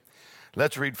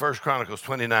Let's read 1 Chronicles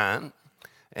 29.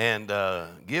 And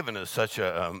given us such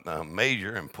a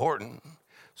major, important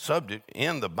subject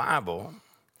in the Bible,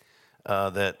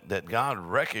 that God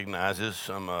recognizes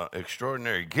some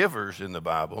extraordinary givers in the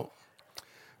Bible.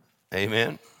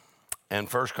 Amen. And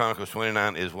 1 Chronicles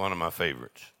 29 is one of my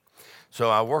favorites. So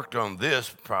I worked on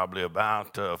this probably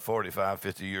about 45,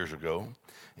 50 years ago.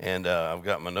 And I've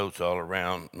got my notes all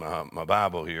around my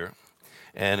Bible here.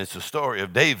 And it's a story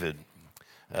of David.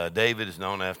 David is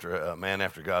known after a man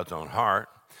after God's own heart.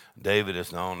 David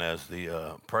is known as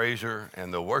the praiser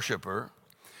and the worshiper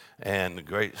and the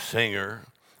great singer.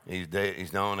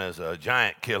 He's known as a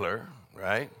giant killer,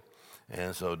 right?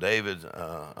 And so David's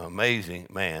an amazing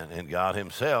man. And God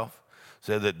himself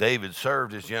said that David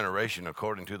served his generation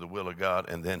according to the will of God,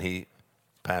 and then he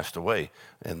passed away.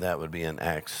 And that would be in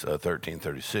Acts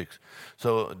 13:36.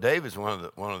 So David's one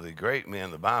of the great men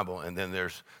in the Bible. And then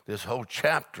there's this whole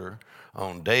chapter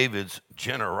on David's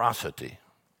generosity.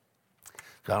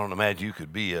 I don't imagine you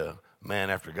could be a man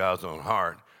after God's own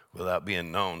heart without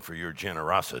being known for your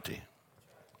generosity.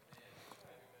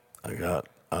 I got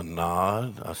a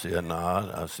nod. I see a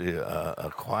nod. I see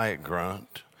a quiet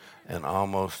grunt and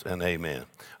almost an amen.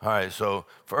 All right, so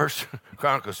First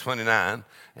Chronicles 29.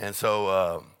 And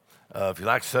so if you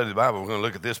like to study the Bible, we're going to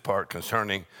look at this part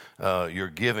concerning your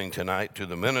giving tonight to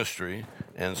the ministry.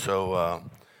 And so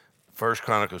First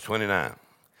Chronicles 29,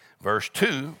 verse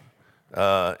 2.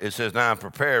 It says, now I'm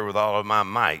prepared with all of my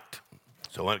might.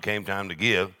 So when it came time to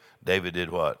give, David did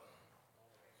what?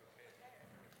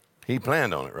 He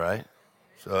planned on it, right?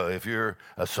 So if you're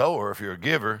a sower, if you're a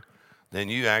giver, then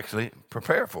you actually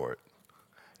prepare for it.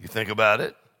 You think about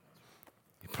it.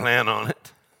 You plan on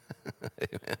it.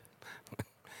 Amen.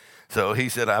 So he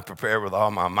said, I prepare with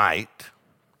all my might.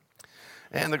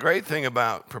 And the great thing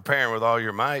about preparing with all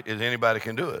your might is anybody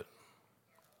can do it.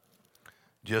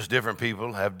 Just different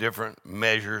people have different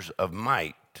measures of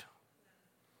might.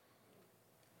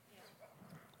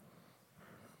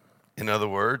 In other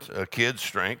words, a kid's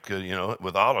strength,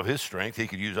 with all of his strength, he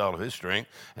could use all of his strength.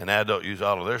 An adult use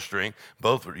all of their strength.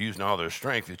 Both were using all their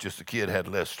strength. It's just the kid had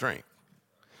less strength.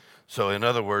 So in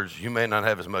other words, you may not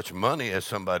have as much money as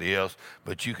somebody else,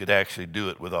 but you could actually do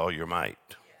it with all your might.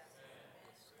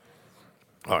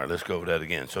 All right, let's go over that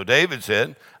again. So David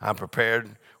said, I'm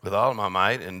prepared with all my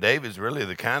might, and David's really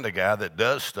the kind of guy that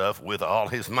does stuff with all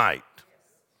his might.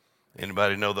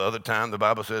 Anybody know the other time the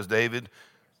Bible says David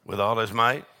with all his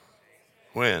might?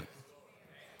 When?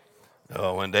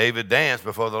 Oh, when David danced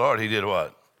before the Lord, he did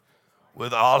what?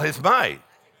 With all his might.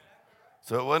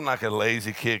 So it wasn't like a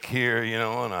lazy kick here,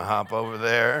 and a hop over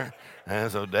there. And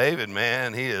so David,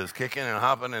 man, he is kicking and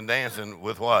hopping and dancing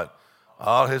with what?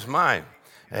 All his might.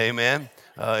 Amen.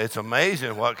 It's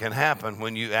amazing what can happen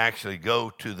when you actually go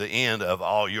to the end of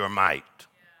all your might.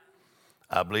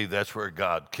 I believe that's where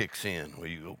God kicks in, where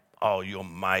you go all your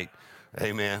might.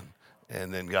 Amen.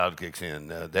 And then God kicks in.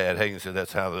 Dad Hagin said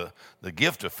that's how the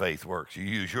gift of faith works. You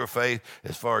use your faith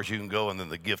as far as you can go, and then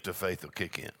the gift of faith will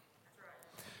kick in.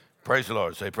 Praise the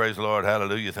Lord. Say, praise the Lord.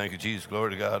 Hallelujah. Thank you, Jesus.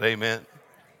 Glory to God. Amen.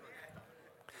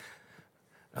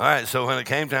 All right, so when it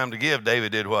came time to give,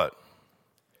 David did what?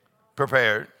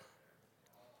 Prepared.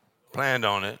 Planned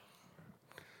on it.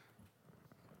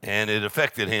 And it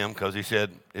affected him because he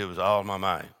said, it was all my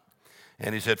might.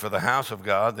 And he said, for the house of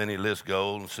God, then he lists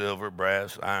gold and silver,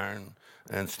 brass, iron,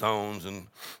 and stones and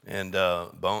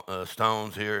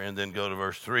stones here. And then go to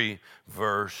verse 3.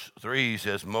 Verse 3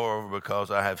 says, moreover, because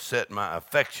I have set my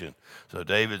affection. So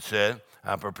David said,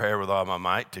 I prepare with all my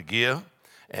might to give.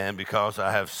 And because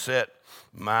I have set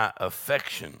my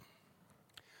affection.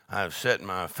 I have set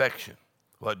my affection.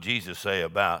 What Jesus say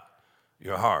about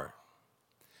your heart?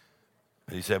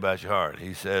 What did he say about your heart?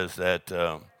 He says that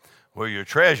where your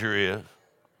treasure is,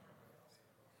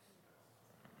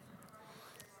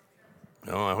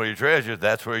 where your treasure is,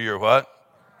 that's where your what?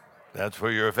 That's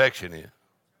where your affection is.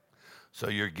 So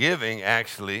your giving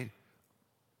actually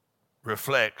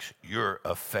reflects your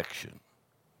affection.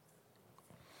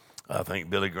 I think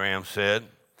Billy Graham said,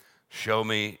 show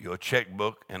me your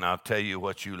checkbook and I'll tell you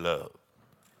what you love.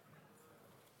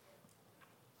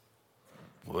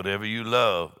 Whatever you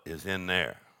love is in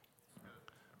there.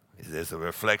 There's a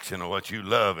reflection of what you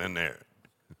love in there.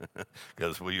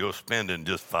 Because where you're spending,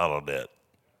 just follow that.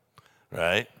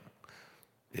 Right?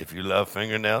 If you love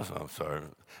fingernails, I'm sorry.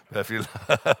 If you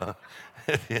love,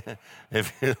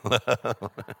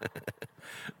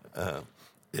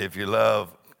 if you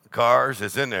love cars,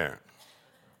 it's in there.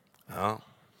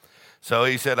 So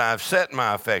he said, I've set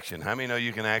my affection. How many know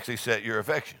you can actually set your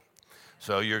affection?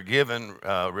 So your giving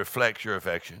reflects your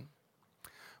affection,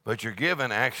 but your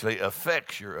giving actually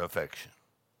affects your affection.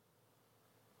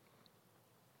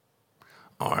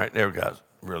 All right, there we go.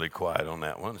 Really quiet on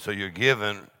that one. So your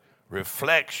giving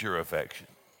reflects your affection,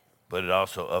 but it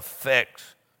also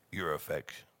affects your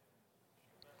affection.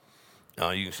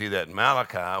 Now you can see that in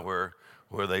Malachi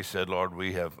where they said, Lord,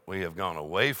 we have gone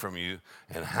away from you,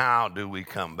 and how do we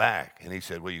come back? And he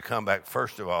said, well, you come back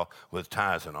first of all with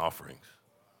tithes and offerings.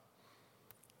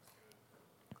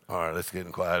 All right, let's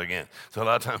get quiet again. So a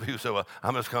lot of times people say, well,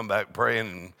 I'm just come back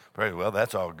praying and praying. Well,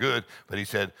 that's all good. But he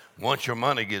said, once your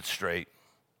money gets straight,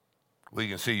 we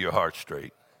can see your heart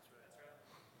straight.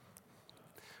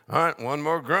 All right, one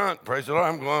more grunt. Praise the Lord.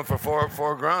 I'm going for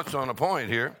four grunts on a point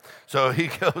here. So he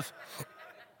goes,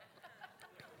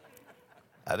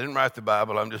 I didn't write the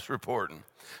Bible, I'm just reporting.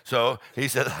 So he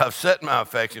said, I've set my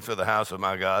affection for the house of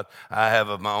my God. I have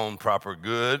of my own proper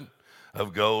good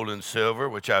of gold and silver,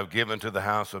 which I've given to the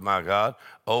house of my God,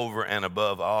 over and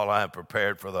above all I have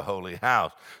prepared for the holy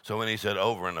house. So when he said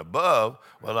over and above,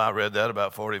 well, I read that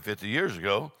about 40, 50 years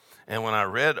ago. And when I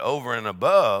read over and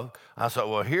above, I thought,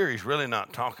 well, here he's really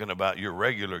not talking about your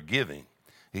regular giving.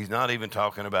 He's not even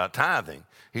talking about tithing.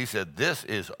 He said, this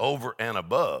is over and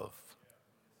above.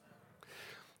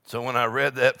 So when I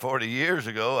read that 40 years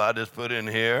ago, I just put in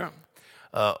here,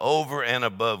 over and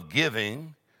above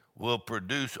giving will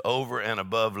produce over and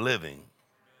above living.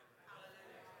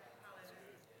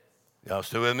 Y'all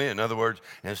still with me? In other words,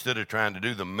 instead of trying to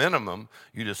do the minimum,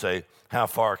 you just say, how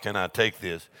far can I take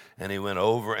this? And he went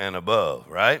over and above,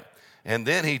 right? And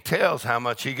then he tells how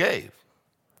much he gave.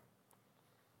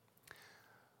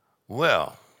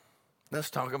 Well,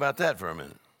 let's talk about that for a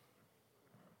minute.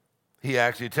 He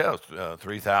actually tells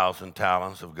 3,000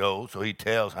 talents of gold, so he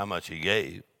tells how much he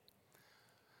gave.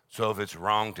 So if it's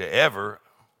wrong to ever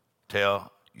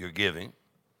tell your giving,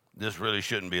 this really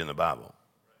shouldn't be in the Bible.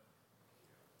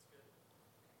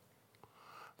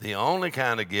 The only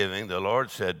kind of giving the Lord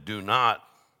said, do not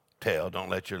tell, don't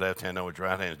let your left hand know what your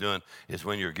right hand is doing, is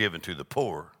when you're giving to the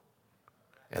poor.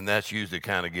 And that's usually the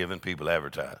kind of giving people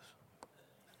advertise.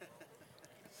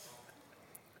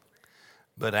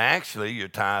 But actually, your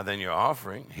tithe and your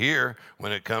offering, here,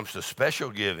 when it comes to special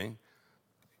giving,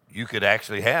 you could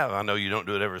actually have, I know you don't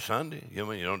do it every Sunday, you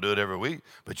don't do it every week,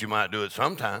 but you might do it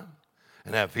sometime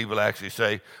and have people actually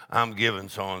say, I'm giving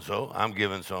so-and-so, I'm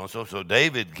giving so-and-so. So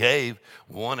David gave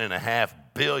 $1.5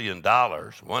 billion,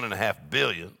 $1.5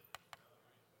 billion.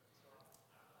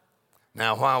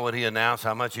 Now, why would he announce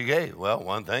how much he gave? Well,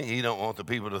 one thing, he don't want the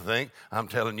people to think, I'm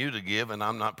telling you to give and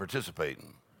I'm not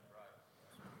participating.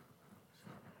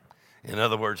 In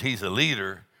other words, he's a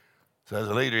leader. So as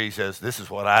a leader, he says, this is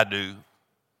what I do.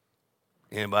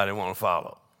 Anybody want to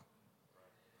follow?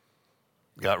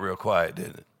 Got real quiet,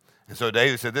 didn't it? And so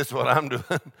David said, this is what I'm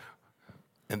doing.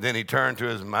 And then he turned to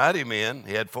his mighty men.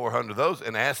 He had 400 of those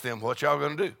and asked them, what y'all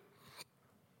going to do?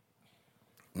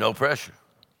 No pressure.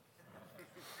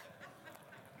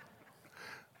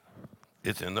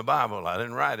 It's in the Bible. I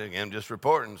didn't write it. Again, I'm just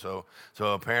reporting. So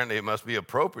apparently it must be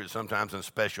appropriate sometimes in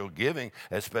special giving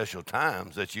at special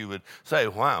times that you would say,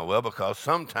 why? Well, because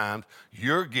sometimes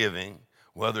your giving,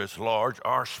 whether it's large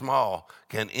or small,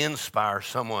 can inspire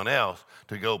someone else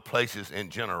to go places in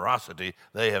generosity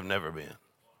they have never been.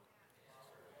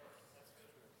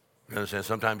 You understand?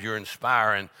 Sometimes you're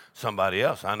inspiring somebody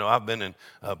else. I know I've been in,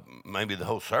 maybe the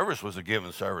whole service was a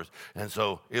giving service. And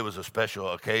so it was a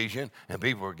special occasion and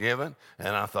people were giving.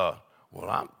 And I thought,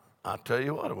 well, I'll tell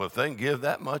you what, if they can give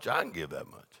that much, I can give that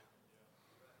much.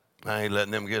 I ain't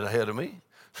letting them get ahead of me.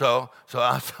 So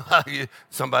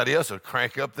somebody else will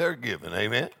crank up their giving.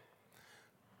 Amen?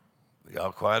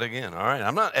 Y'all quiet again. All right.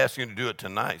 I'm not asking you to do it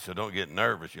tonight, so don't get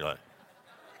nervous. You're like,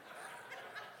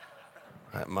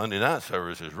 that Monday night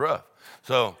service is rough.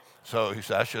 So he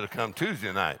said, I should have come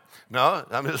Tuesday night. No,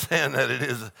 I'm just saying that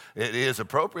it is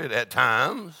appropriate at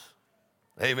times.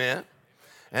 Amen.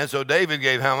 And so David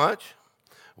gave how much?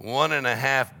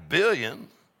 $1.5 billion.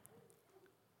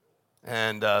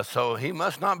 And so he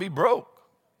must not be broke.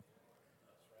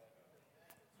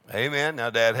 Amen. Now,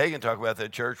 Dad Hagin talked about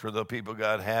that church where the people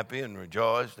got happy and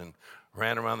rejoiced and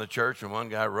ran around the church, and one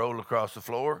guy rolled across the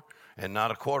floor, and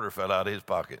not a quarter fell out of his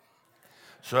pocket.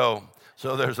 So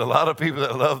there's a lot of people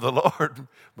that love the Lord,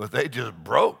 but they just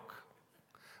broke.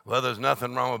 Well, there's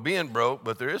nothing wrong with being broke,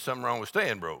 but there is something wrong with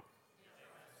staying broke.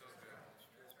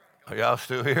 Are y'all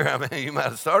still here? I mean, you might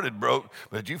have started broke,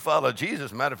 but you follow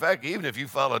Jesus. Matter of fact, even if you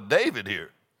follow David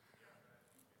here,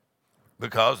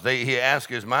 because he asked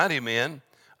his mighty men,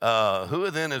 who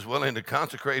then is willing to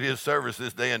consecrate his service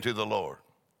this day unto the Lord?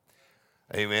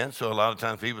 Amen. So a lot of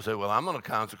times people say, well, I'm going to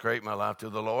consecrate my life to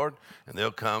the Lord. And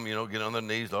they'll come, get on their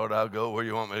knees. Lord, I'll go where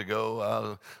you want me to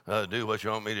go. I'll do what you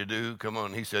want me to do. Come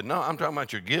on. He said, no, I'm talking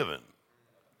about your giving.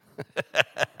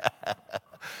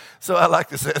 So I like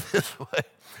to say it this way.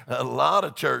 A lot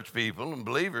of church people and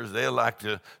believers, they like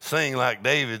to sing like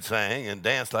David sang and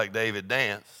dance like David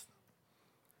danced.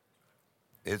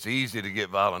 It's easy to get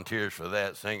volunteers for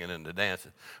that, singing and the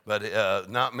dancing. But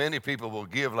not many people will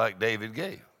give like David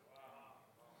gave.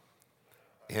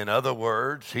 In other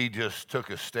words, he just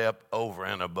took a step over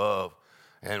and above.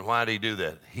 And why did he do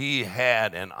that? He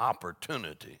had an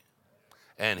opportunity,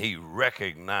 and he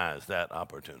recognized that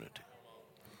opportunity.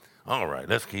 All right,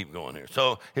 let's keep going here.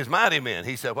 So his mighty men,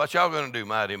 he said, what y'all going to do,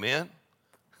 mighty men?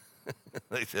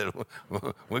 They said,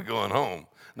 we're going home.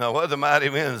 Now, what did the mighty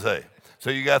men say?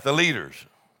 So you got the leaders.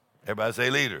 Everybody say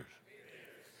leaders.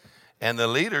 And the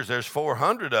leaders, there's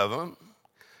 400 of them.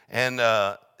 And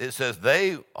it says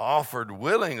they offered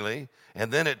willingly,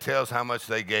 and then it tells how much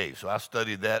they gave. So I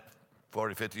studied that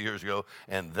 40, 50 years ago,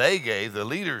 and the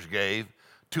leaders gave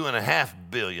 $2.5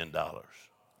 billion.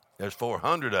 There's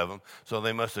 400 of them, so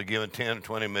they must have given 10 or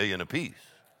 20 million apiece,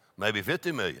 maybe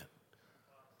 50 million.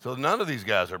 So none of these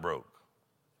guys are broke.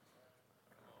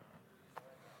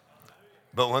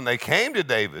 But when they came to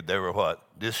David, they were what?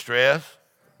 Distressed,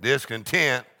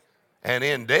 discontent, and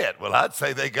in debt. Well, I'd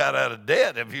say they got out of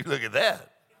debt if you look at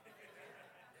that.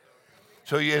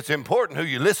 So it's important who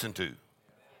you listen to.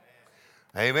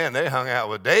 Amen. They hung out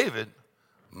with David,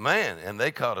 man, and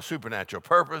they caught a supernatural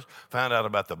purpose, found out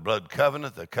about the blood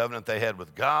covenant, the covenant they had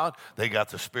with God. They got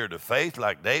the spirit of faith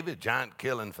like David, giant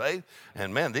killing faith.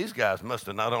 And, man, these guys must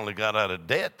have not only got out of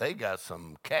debt, they got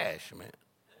some cash, man.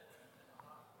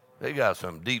 They got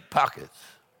some deep pockets.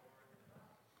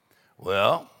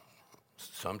 Well,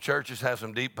 some churches have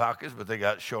some deep pockets, but they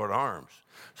got short arms.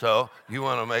 So you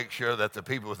want to make sure that the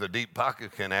people with the deep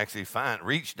pockets can actually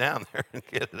reach down there and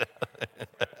get it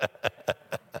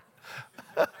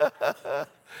out.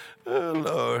 Oh,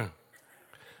 Lord.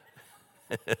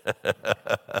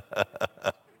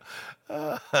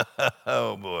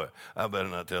 Oh, boy. I better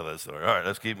not tell that story. All right,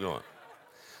 let's keep going.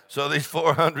 So these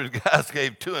 400 guys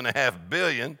gave $2.5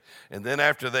 billion, and then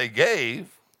after they gave,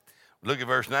 look at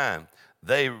verse 9.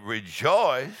 They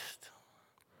rejoiced.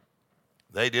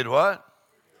 They did what?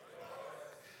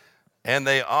 And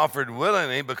they offered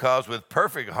willingly, because with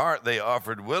perfect heart they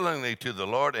offered willingly to the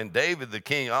Lord. And David the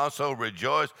king also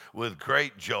rejoiced with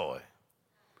great joy.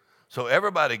 So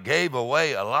everybody gave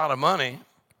away a lot of money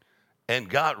and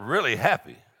got really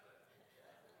happy.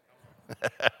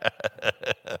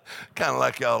 Kind of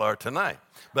like y'all are tonight.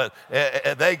 But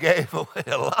they gave away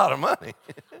a lot of money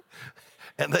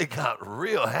and they got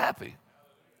real happy.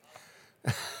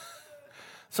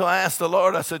 So I asked the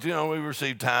Lord, I said, we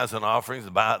receive tithes and offerings.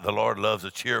 The Lord loves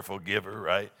a cheerful giver,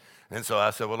 right? And so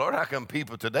I said, well, Lord, how come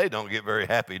people today don't get very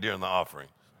happy during the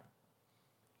offerings?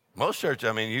 Most church,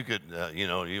 you could, you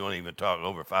won't even talk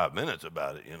over 5 minutes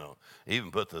about it,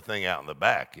 Even put the thing out in the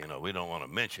back, we don't want to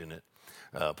mention it.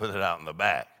 Put it out in the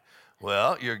back.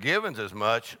 Well, your giving's as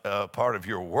much part of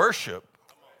your worship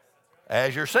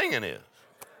as your singing is.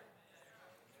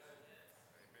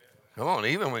 Come on,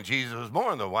 even when Jesus was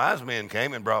born, the wise men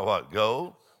came and brought what?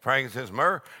 Gold, frankincense,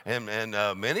 myrrh, and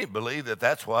many believe that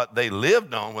that's what they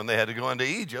lived on when they had to go into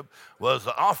Egypt, was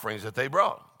the offerings that they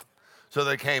brought. So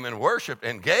they came and worshiped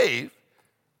and gave,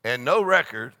 and no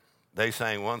record, they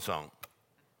sang one song.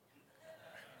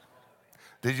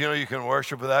 Did you know you can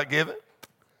worship without giving?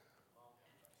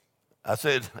 I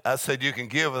said you can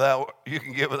give without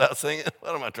singing.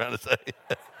 What am I trying to say?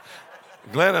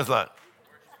 Glenn is like,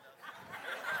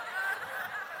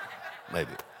 maybe.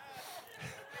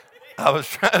 I was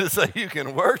trying to say you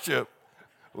can worship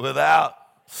without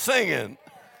singing.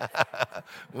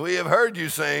 We have heard you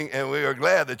sing, and we are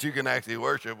glad that you can actually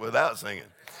worship without singing.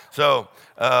 So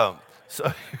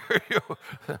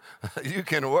you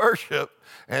can worship,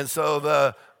 and so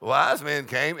the wise men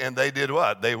came, and they did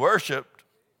what? They worshiped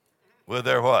with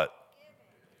their what?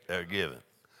 Their giving.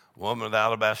 Woman with the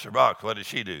alabaster box, what did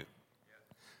she do?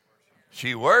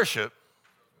 She worshiped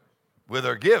with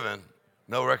her giving.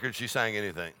 No record she sang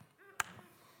anything.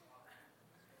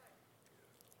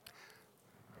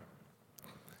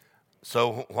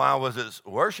 So why was it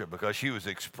worship? Because she was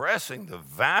expressing the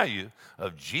value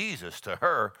of Jesus to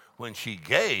her when she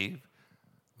gave.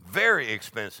 Very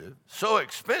expensive, so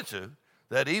expensive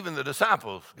that even the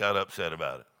disciples got upset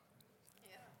about it.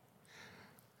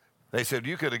 They said,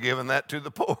 you could have given that to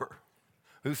the poor.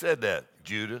 Who said that?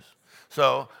 Judas.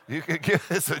 So you could give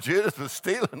it, so Judas was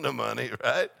stealing the money,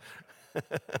 right?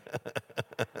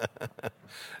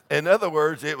 In other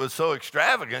words, it was so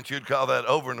extravagant, you'd call that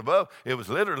over and above. It was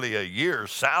literally a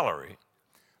year's salary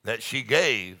that she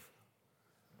gave.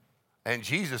 And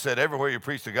Jesus said, everywhere you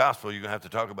preach the gospel, you're going to have to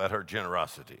talk about her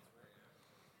generosity.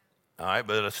 All right,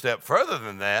 but a step further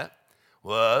than that,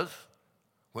 was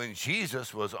when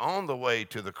Jesus was on the way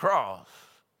to the cross,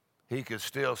 he could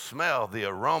still smell the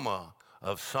aroma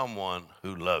of someone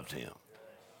who loved him.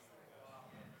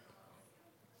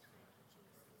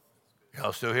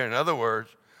 Y'all still here? In other words,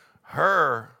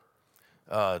 her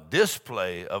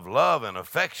display of love and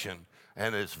affection,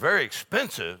 and it's very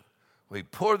expensive. We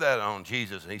poured that on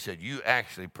Jesus, and he said, you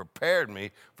actually prepared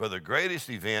me for the greatest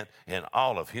event in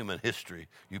all of human history.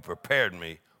 You prepared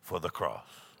me for the cross,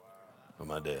 for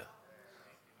my death.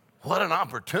 What an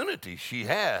opportunity she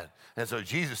had. And so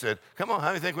Jesus said, come on, how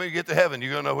do you think when you get to heaven,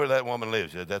 you're going to know where that woman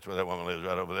lives? He said, that's where that woman lives,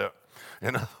 right over there.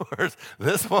 In other words,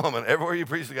 this woman, everywhere you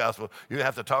preach the gospel, you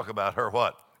have to talk about her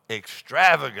what?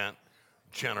 Extravagant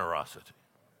generosity.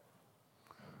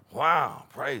 Wow,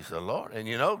 praise the Lord. And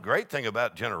you know, great thing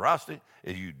about generosity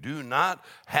is you do not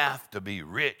have to be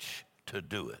rich to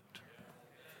do it.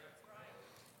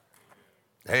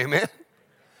 Amen.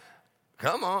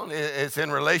 Come on, it's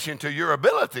in relation to your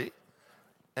ability.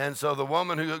 And so the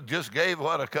woman who just gave,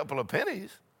 what, a couple of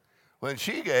pennies, when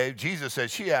she gave, Jesus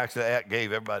said she actually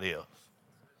gave everybody else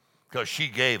because she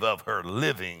gave of her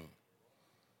living.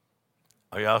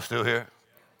 Are y'all still here?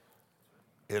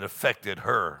 It affected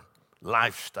her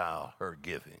lifestyle, her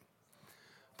giving.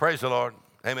 Praise the Lord.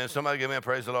 Amen. Somebody give me a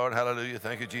praise the Lord. Hallelujah.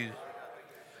 Thank you, Jesus.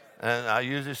 And I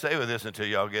usually stay with this until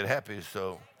y'all get happy.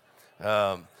 So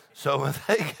when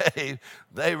they gave,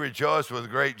 they rejoiced with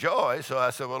great joy. So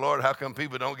I said, well, Lord, how come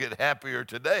people don't get happier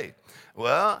today?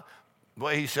 Well, the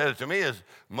way he said it to me is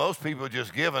most people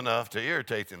just give enough to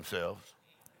irritate themselves.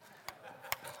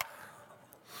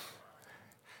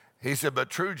 He said, but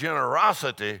true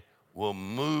generosity will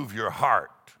move your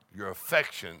heart, your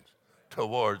affections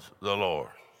towards the Lord.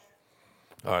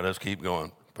 All right, let's keep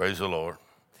going. Praise the Lord.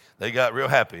 They got real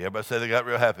happy. Everybody say they got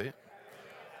real happy.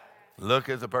 Look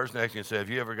at the person next to you and say, have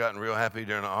you ever gotten real happy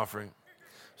during an offering?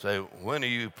 Say, when are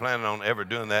you planning on ever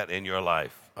doing that in your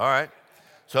life? All right.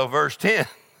 So verse 10.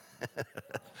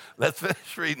 Let's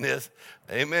finish reading this.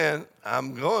 Amen.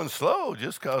 I'm going slow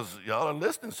just because y'all are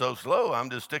listening so slow. I'm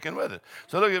just sticking with it.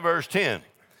 So look at verse 10.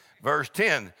 Verse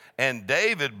 10, and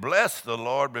David blessed the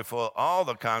Lord before all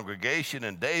the congregation,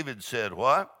 and David said,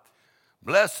 what?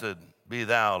 Blessed be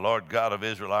thou, Lord God of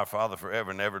Israel, our Father,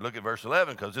 forever and ever. Look at verse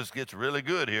 11, because this gets really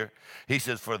good here. He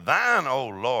says, for thine, O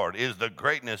Lord, is the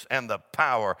greatness and the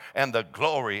power and the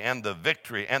glory and the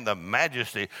victory and the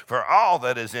majesty. For all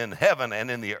that is in heaven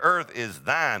and in the earth is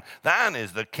thine. Thine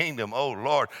is the kingdom, O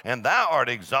Lord, and thou art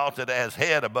exalted as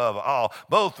head above all.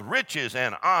 Both riches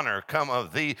and honor come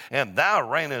of thee, and thou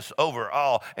reignest over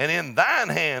all. And in thine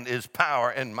hand is power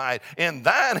and might. In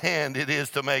thine hand it is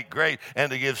to make great and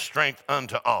to give strength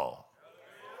unto all.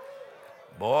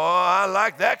 Boy, I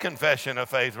like that confession of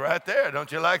faith right there.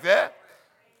 Don't you like that?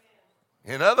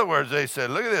 In other words, they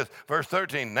said, look at this. Verse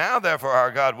 13, now therefore,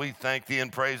 our God, we thank thee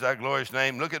and praise thy glorious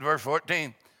name. Look at verse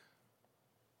 14.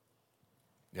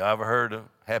 Y'all ever heard of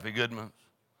Happy Goodman?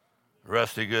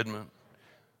 Rusty Goodman?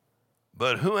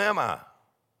 But who am I?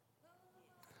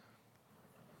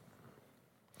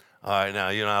 All right, now,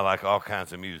 you know, I like all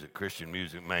kinds of music, Christian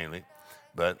music mainly.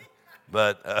 But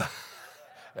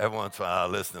every once in a while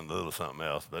I listen to a little something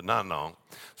else, but not long.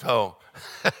 So,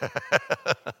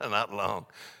 not long.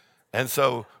 And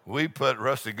so we put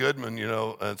Rusty Goodman, you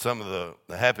know, and some of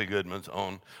the Happy Goodmans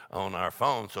on our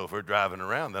phone. So if we're driving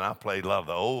around, then I played a lot of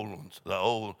the old ones, the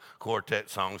old quartet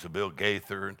songs of Bill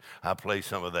Gaither, and I play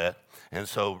some of that. And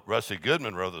so Rusty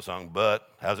Goodman wrote the song, but,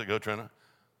 how's it go, Trina?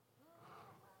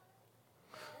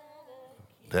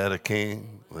 That a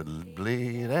king would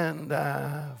bleed and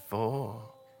die for.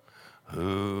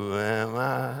 Who am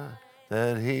I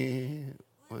that he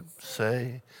would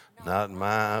say, not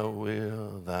my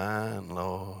will, thine,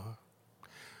 Lord?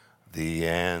 The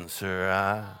answer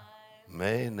I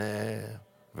may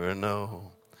never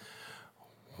know.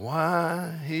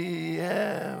 Why he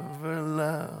ever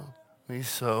loved me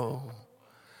so.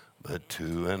 But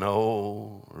to an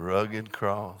old rugged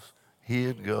cross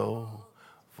he'd go,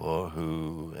 for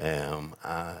who am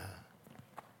I?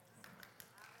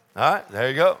 All right, there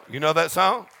you go. You know that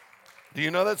song? Do you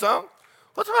know that song?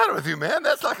 What's the matter with you, man?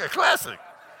 That's like a classic.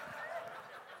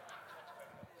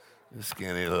 You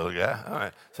skinny little guy. All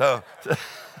right. So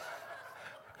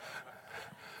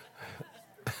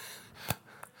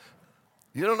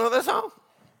you don't know that song?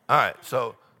 All right.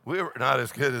 So we're not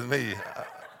as good as me.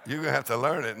 You're going to have to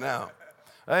learn it now.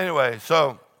 Anyway,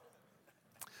 so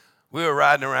we were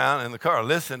riding around in the car,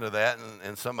 listening to that,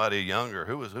 and somebody younger,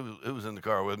 who was in the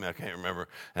car with me, I can't remember,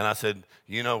 and I said,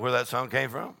 you know where that song came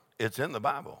from? It's in the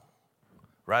Bible,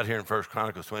 right here in 1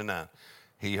 Chronicles 29.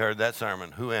 He heard that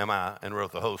sermon, who am I, and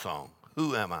wrote the whole song,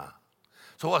 who am I?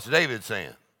 So what's David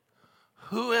saying?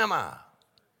 Who am I?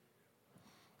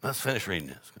 Let's finish reading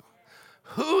this.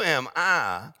 Who am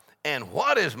I and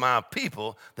what is my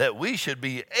people that we should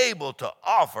be able to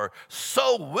offer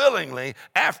so willingly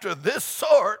after this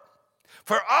sort?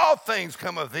 For all things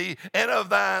come of thee, and of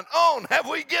thine own have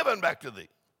we given back to thee.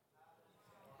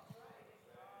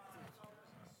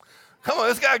 Come on,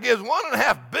 this guy gives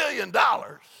 $1.5 billion.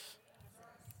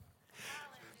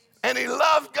 And he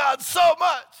loved God so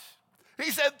much.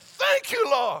 He said, thank you,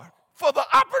 Lord, for the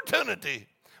opportunity,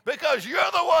 because you're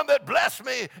the one that blessed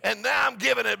me, and now I'm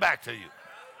giving it back to you.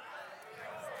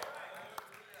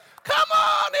 Come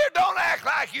on here, don't act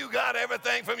like you got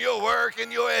everything from your work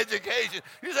and your education.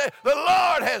 You say, the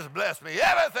Lord has blessed me.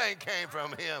 Everything came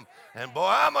from him. And boy,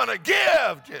 I'm going to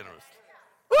give generously.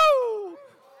 Woo!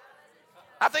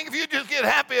 I think if you just get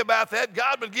happy about that,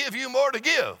 God will give you more to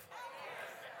give.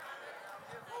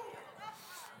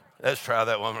 Let's try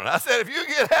that one more. I said, if you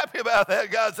get happy about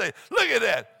that, God say, look at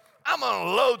that. I'm going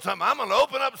to load something. I'm going to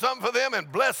open up something for them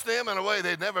and bless them in a way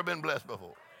they've never been blessed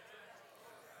before.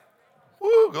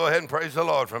 Woo, go ahead and praise the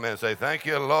Lord for a minute. Say, thank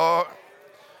you, Lord.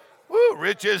 Woo,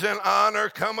 riches and honor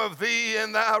come of thee,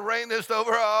 and thou reignest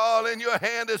over all. In your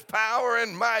hand is power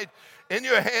and might. In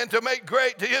your hand to make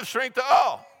great, to give strength to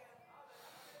all.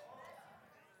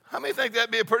 How many think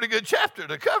that'd be a pretty good chapter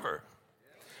to cover?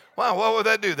 Wow, what would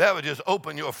that do? That would just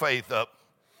open your faith up.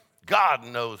 God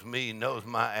knows me, knows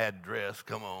my address.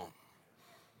 Come on.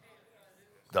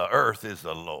 The earth is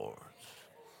the Lord's,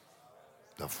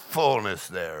 the fullness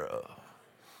thereof.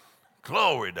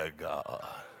 Glory to God.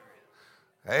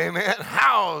 Amen.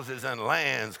 Houses and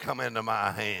lands come into my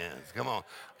hands. Come on.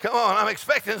 Come on. I'm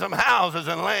expecting some houses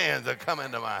and lands to come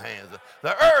into my hands.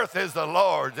 The earth is the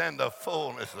Lord's and the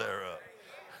fullness thereof.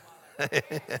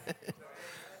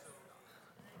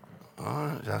 All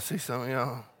right, I see some of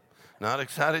y'all not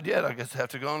excited yet. I guess I have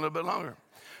to go on a little bit longer.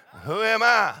 Who am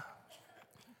I?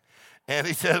 And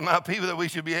he says, my people that we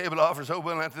should be able to offer so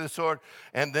willing after this sort.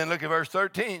 And then look at verse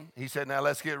 13. He said, now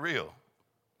let's get real.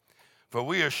 For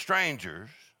we are strangers,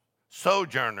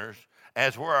 sojourners,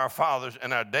 as were our fathers,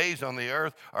 and our days on the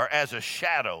earth are as a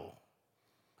shadow,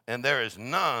 and there is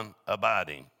none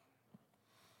abiding.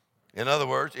 In other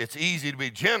words, it's easy to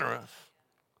be generous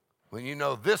when you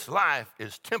know this life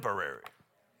is temporary.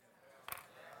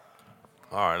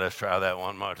 All right, let's try that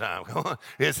one more time. Come on.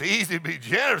 It's easy to be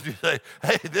generous. You say,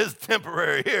 hey, this is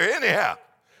temporary here anyhow.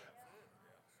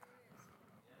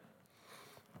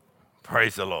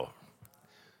 Praise the Lord.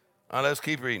 All right, let's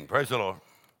keep reading. Praise the Lord.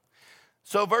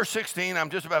 So verse 16, I'm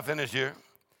just about finished here.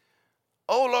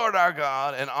 O Lord our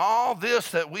God, and all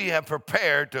this that we have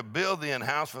prepared to build thee an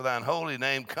house for thine holy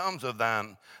name comes of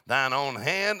thine own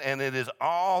hand, and it is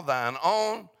all thine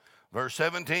own. Verse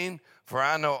 17, for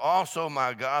I know also,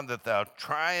 my God, that thou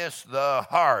triest the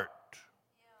heart.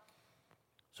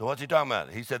 So what's he talking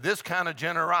about? He said this kind of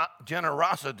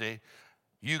generosity,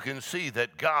 you can see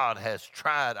that God has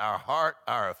tried our heart,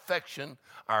 our affection,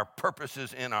 our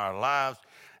purposes in our lives,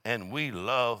 and we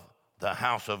love the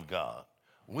house of God.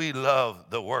 We love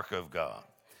the work of God.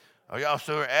 Are y'all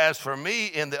sure? As for me,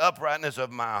 in the uprightness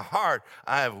of my heart,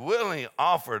 I have willingly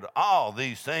offered all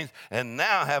these things, and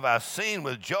now have I seen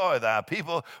with joy thy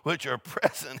people which are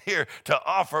present here to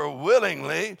offer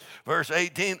willingly. Verse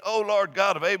 18, O Lord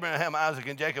God of Abraham, Isaac,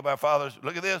 and Jacob, our fathers,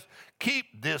 look at this.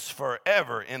 Keep this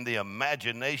forever in the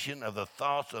imagination of the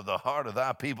thoughts of the heart of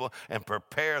thy people, and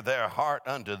prepare their heart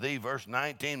unto thee. Verse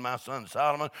 19, my son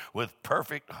Solomon, with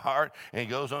perfect heart. And he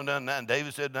goes on down, and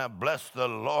David said, now bless the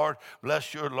Lord,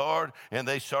 bless your Lord. And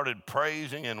they started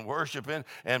praising and worshiping.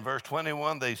 And verse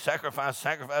 21, they sacrificed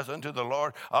unto the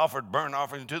Lord, offered burnt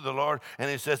offerings to the Lord. And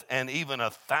he says, and even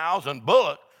 1,000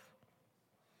 bullocks.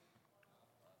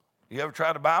 You ever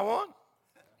try to buy one?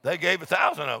 They gave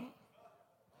 1,000 of them.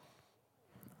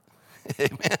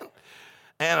 Amen.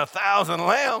 And 1,000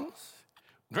 lambs,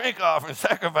 drink offering,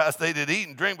 sacrifice they did eat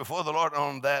and drink before the Lord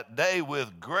on that day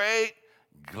with great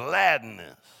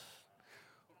gladness.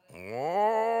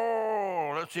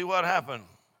 Oh, let's see what happened.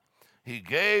 He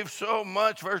gave so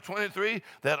much, verse 23,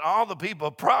 that all the people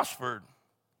prospered.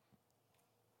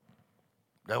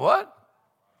 That what?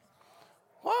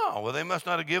 Wow, well, they must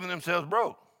not have given themselves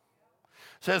broke.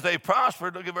 Says they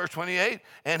prospered, look at verse 28,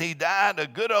 and he died a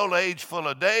good old age full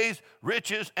of days,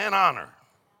 riches, and honor.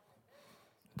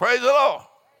 Praise the Lord.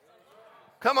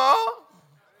 Come on.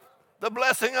 The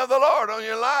blessing of the Lord on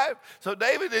your life. So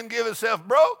David didn't give himself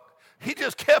broke. He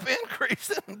just kept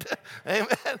increasing.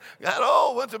 Amen. Got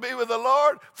old, went to be with the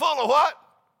Lord, full of what?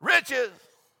 Riches.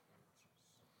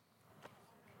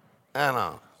 And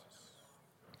honor.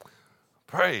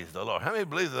 Praise the Lord. How many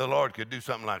believe that the Lord could do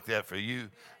something like that for you?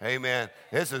 Amen.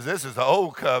 This is the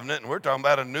old covenant, and we're talking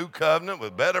about a new covenant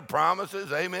with better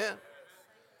promises. Amen.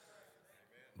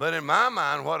 But in my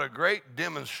mind, what a great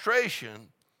demonstration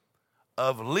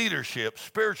of leadership,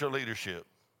 spiritual leadership.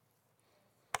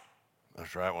 Let's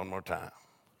try it one more time.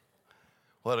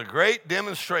 What a great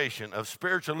demonstration of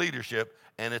spiritual leadership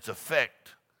and its effect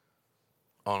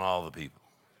on all the people.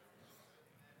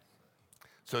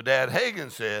 So Dad Hagin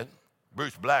said,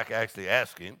 Bruce Black actually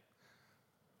asked him,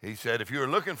 he said, if you were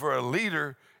looking for a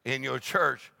leader in your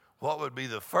church, what would be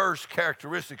the first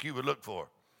characteristic you would look for?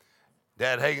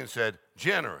 Dad Hagin said,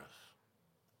 generous.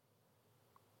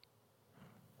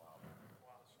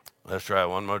 Let's try it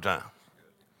one more time.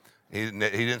 He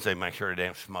didn't say make sure they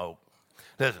damn smoke.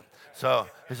 Listen, so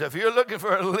he said, if you're looking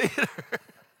for a leader,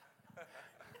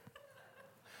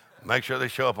 make sure they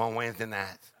show up on Wednesday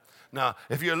nights. Now,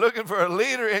 if you're looking for a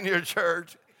leader in your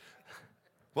church,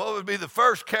 what would be the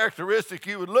first characteristic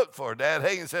you would look for? Dad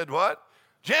Hagin said what?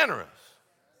 Generous.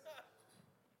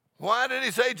 Why did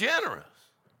he say generous?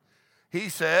 He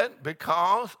said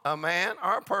because a man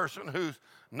or a person who's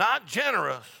not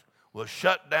generous will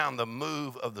shut down the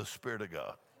move of the Spirit of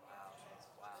God.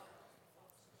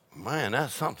 Man,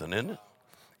 that's something, isn't it?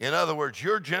 In other words,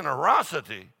 your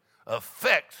generosity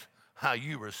affects how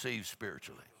you receive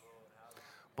spiritually.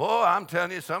 Boy, I'm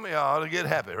telling you, some of y'all ought to get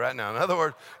happy right now. In other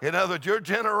words, your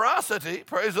generosity,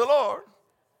 praise the Lord,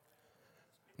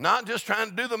 not just trying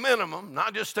to do the minimum,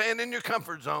 not just staying in your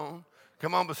comfort zone.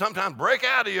 Come on, but sometimes break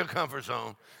out of your comfort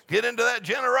zone. Get into that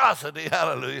generosity,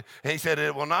 hallelujah. And he said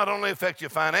it will not only affect you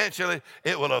financially,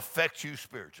 it will affect you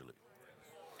spiritually.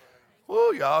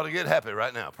 Woo, you ought to get happy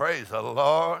right now. Praise the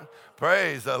Lord.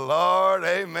 Praise the Lord.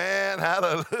 Amen.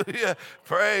 Hallelujah.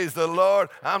 Praise the Lord.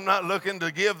 I'm not looking to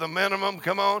give the minimum.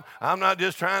 Come on. I'm not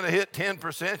just trying to hit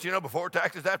 10%, before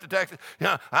taxes, after taxes.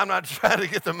 I'm not trying to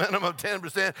get the minimum of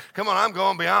 10%. Come on, I'm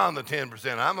going beyond the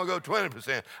 10%. I'm going to go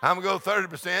 20%. I'm going to go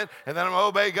 30%. And then I'm going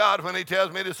to obey God when he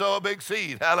tells me to sow a big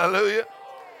seed. Hallelujah.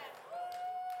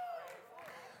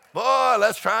 Boy,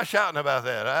 let's try shouting about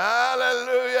that.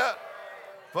 Hallelujah.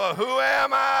 For who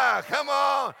am I? Come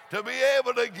on, to be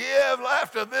able to give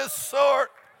after this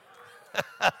sort.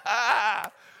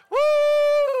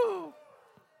 Woo!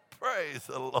 Praise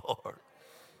the Lord.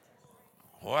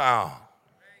 Wow.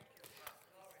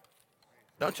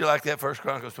 Don't you like that, 1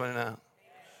 Chronicles 29?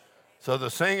 So the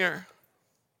singer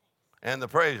and the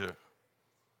praiser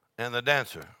and the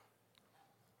dancer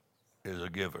is a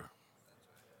giver.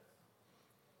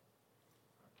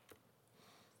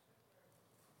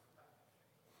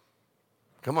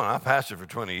 Come on, I pastored for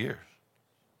 20 years.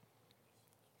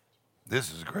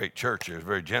 This is a great church. It's a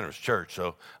very generous church,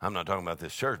 so I'm not talking about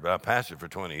this church, but I pastored for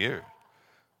 20 years.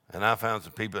 And I found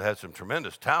some people that had some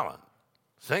tremendous talent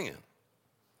singing.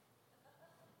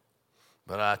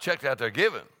 But I checked out their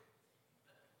giving.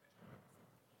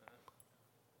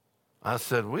 I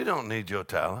said, we don't need your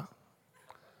talent.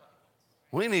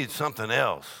 We need something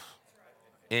else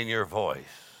in your voice.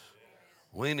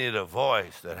 We need a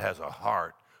voice that has a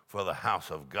heart for the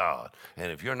house of God.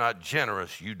 And if you're not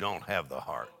generous, you don't have the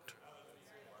heart.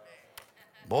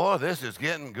 Boy, this is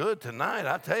getting good tonight.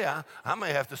 I tell you, I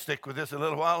may have to stick with this a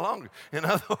little while longer. In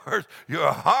other words,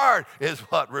 your heart is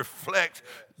what reflects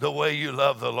the way you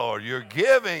love the Lord. You're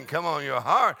giving, come on, your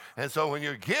heart. And so when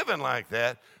you're giving like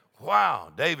that,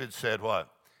 wow, David said what?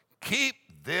 Keep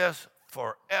this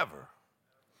forever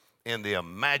in the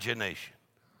imagination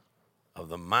of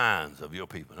the minds of your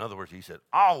people. In other words, he said,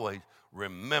 always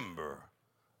remember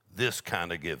this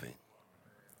kind of giving.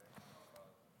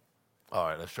 All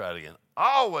right, let's try it again.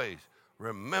 Always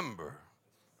remember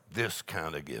this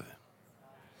kind of giving.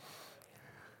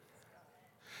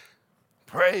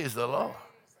 Praise the Lord.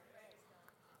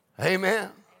 Amen.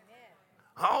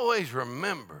 Always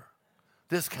remember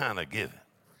this kind of giving.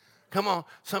 Come on,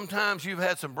 sometimes you've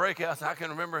had some breakouts. I can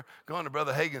remember going to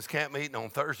Brother Hagin's camp meeting on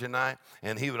Thursday night,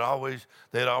 and they'd always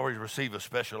receive a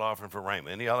special offering for Raymond.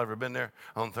 Any of y'all ever been there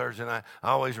on Thursday night? I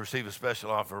always receive a special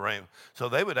offering for Raymond. So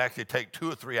they would actually take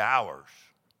 2 or 3 hours.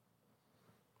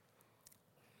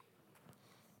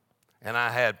 And I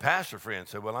had pastor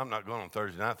friends say, well, I'm not going on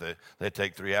Thursday night. They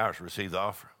take 3 hours to receive the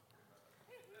offering.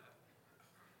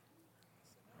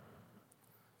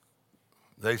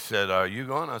 They said, are you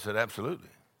going? I said, absolutely.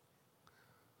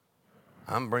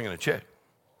 I'm bringing a check.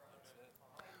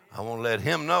 I want to let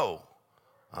him know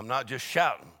I'm not just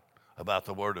shouting about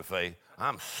the word of faith.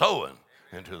 I'm sowing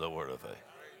into the word of faith.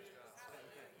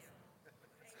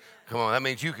 Come on, that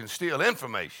means you can steal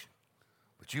information,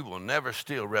 but you will never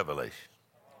steal revelation.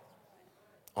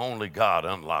 Only God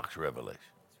unlocks revelation.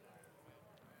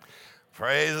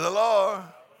 Praise the Lord.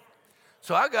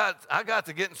 So I got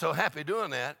to getting so happy doing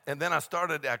that, and then I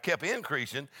kept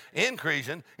increasing.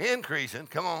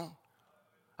 Come on.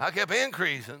 I kept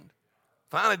increasing.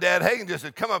 Finally, Dad Hagin just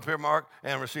said, come up here, Mark,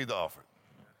 and receive the offering.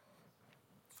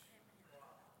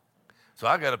 So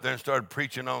I got up there and started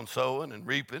preaching on sowing and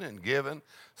reaping and giving,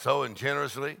 sowing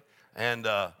generously, and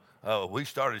we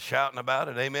started shouting about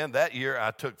it. Amen. That year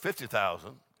I took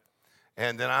 $50,000.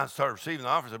 And then I started receiving the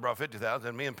offers. I brought $50,000.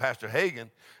 And me and Pastor Hagin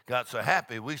got so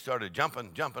happy, we started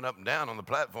jumping up and down on the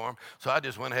platform. So I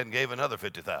just went ahead and gave another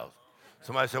 $50,000.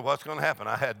 Somebody said, what's going to happen?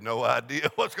 I had no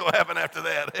idea what's going to happen after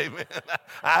that. Amen.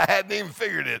 I hadn't even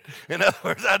figured it. In other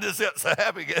words, I just got so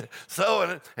happy sowing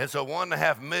it. And so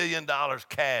 $1.5 million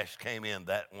cash came in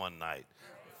that one night.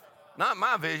 Not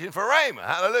my vision, for Raymond.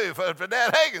 Hallelujah. For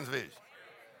Dad Hagin's vision.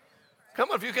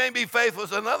 Come on, if you can't be faithful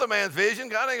to another man's vision,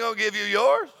 God ain't going to give you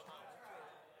yours.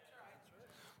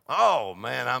 Oh,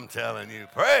 man, I'm telling you,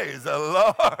 praise the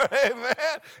Lord, amen.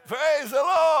 Praise the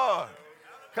Lord.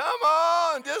 Come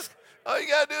on, all you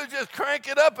got to do is just crank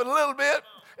it up a little bit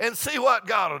and see what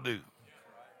God will do.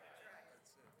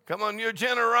 Come on, your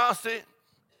generosity,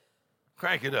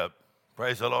 crank it up.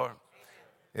 Praise the Lord.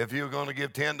 If you were going to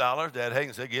give $10, Dad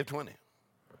Hagin said, give 20.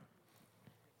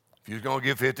 If you was going to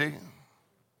give 50,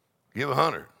 give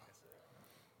 100.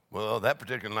 Well, that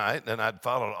particular night, then I'd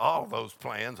followed all those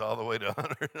plans all the way to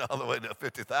 100, all the way to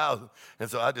 50,000, and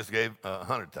so I just gave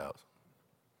 100,000.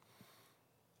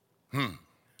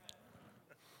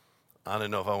 I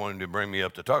didn't know if I wanted to bring me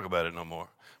up to talk about it no more,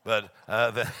 but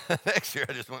the next year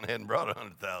I just went ahead and brought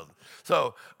 100,000.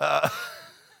 So,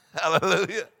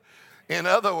 hallelujah. In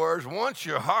other words, once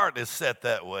your heart is set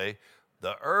that way,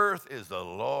 the earth is the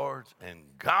Lord's and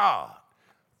God,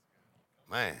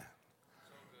 man.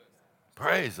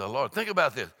 Praise the Lord. Think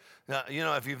about this. Now,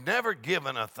 if you've never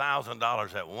given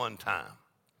 $1,000 at one time,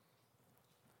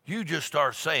 you just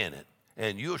start saying it,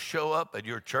 and you'll show up at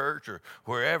your church or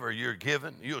wherever you're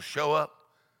giving. You'll show up,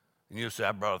 and you'll say,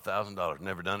 I brought $1,000.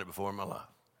 Never done it before in my life.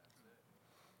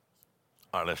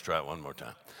 All right, let's try it one more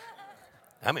time.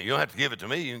 I mean, you don't have to give it to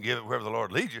me. You can give it wherever the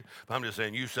Lord leads you. But I'm just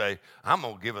saying, you say, I'm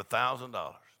going to give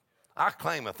 $1,000. I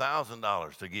claim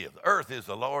 $1,000 to give. The earth is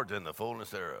the Lord's and the fullness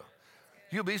thereof.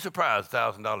 You'll be surprised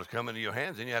 $1,000 come into your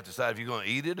hands, and you have to decide if you're going to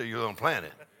eat it or you're going to plant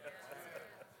it.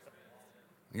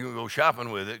 You're going to go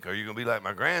shopping with it, or you're going to be like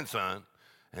my grandson,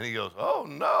 and he goes, oh,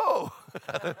 no.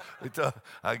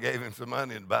 I gave him some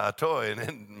money to buy a toy, and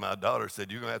then my daughter said,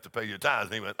 you're going to have to pay your tithes.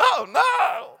 And he went, oh,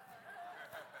 no.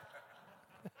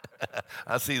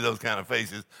 I see those kind of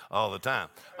faces all the time.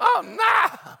 Oh,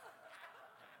 no.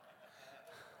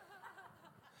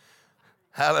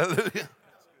 Hallelujah.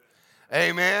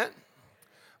 Amen.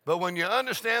 But when you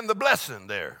understand the blessing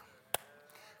there,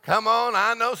 come on,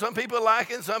 I know some people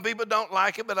like it, some people don't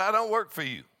like it, but I don't work for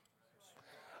you.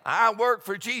 I work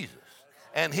for Jesus,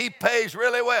 and he pays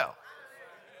really well.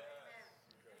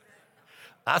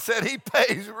 I said he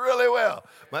pays really well.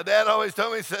 My dad always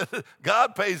told me, he said,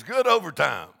 God pays good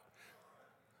overtime.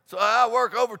 So I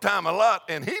work overtime a lot,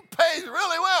 and he pays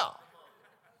really well.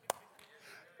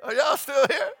 Are y'all still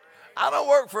here? I don't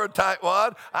work for a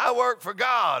tightwad. I work for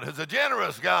God, who's a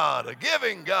generous God, a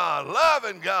giving God,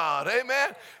 loving God. Amen.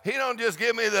 He don't just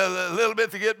give me the little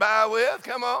bit to get by with.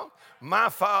 Come on. My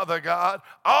Father God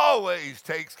always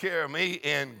takes care of me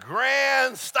in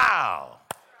grand style.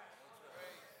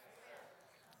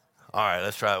 All right,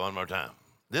 let's try it one more time.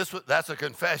 That's a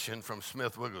confession from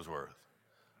Smith Wigglesworth.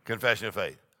 Confession of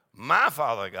faith. My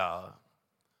Father God.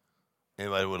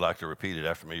 Anybody would like to repeat it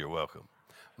after me, you're welcome.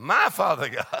 My Father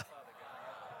God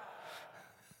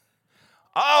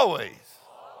always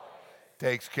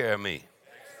takes care of me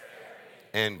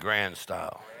in grand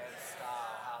style.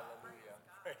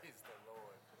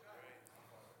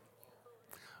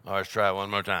 All right, let's try it one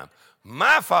more time.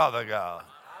 My Father God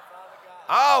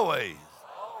always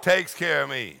takes care of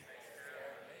me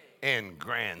in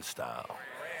grand style.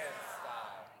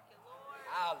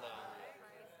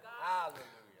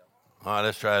 All right,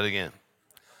 let's try it again.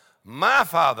 My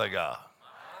Father God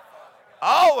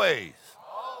always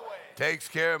takes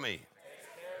care of me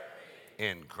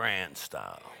in grand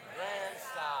style.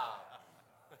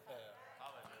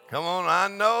 Come on, I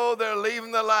know they're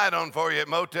leaving the light on for you at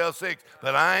Motel 6,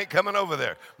 but I ain't coming over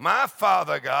there. My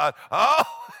Father God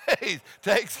always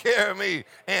takes care of me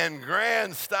in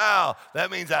grand style. That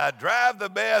means I drive the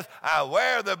best, I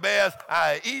wear the best,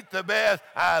 I eat the best,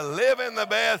 I live in the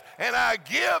best, and I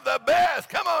give the best.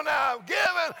 Come on now, I'm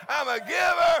giving, I'm a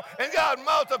giver, and God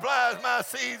multiplies my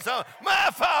seeds. So my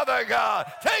Father God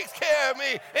takes care of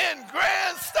me in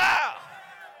grand style.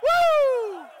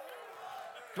 Woo!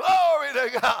 Glory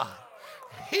to God.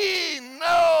 He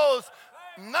knows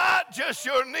not just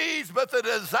your needs, but the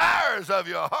desires of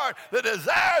your heart, the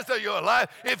desires of your life.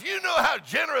 If you know how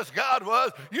generous God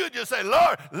was, you just say,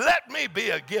 Lord, let me be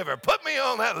a giver. Put me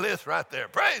on that list right there.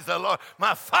 Praise the Lord.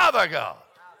 My Father God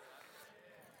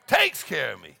takes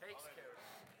care of me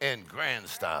in grand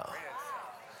style.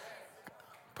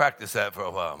 Practice that for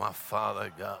a while. My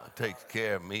Father God takes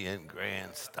care of me in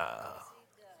grand style.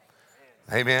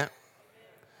 Amen.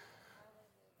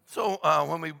 So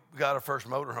when we got our first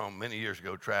motorhome many years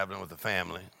ago, traveling with the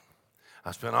family,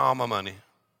 I spent all my money,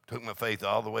 took my faith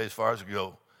all the way as far as it could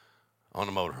go on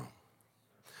the motorhome.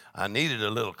 I needed a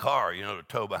little car, to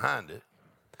tow behind it.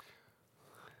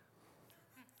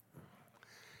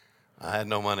 I had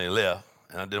no money left,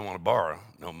 and I didn't want to borrow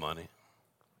no money.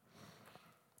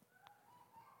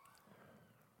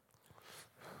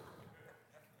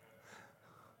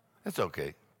 It's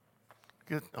okay.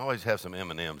 Always have some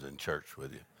M&Ms in church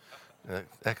with you.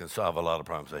 That can solve a lot of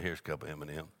problems. So here's a couple of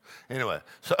M&Ms. Anyway,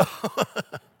 so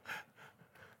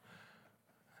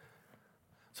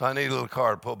I need a little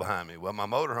car to pull behind me. Well, my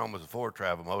motorhome was a Ford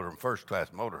Travel motorhome, first-class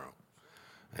motorhome.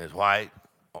 It's white,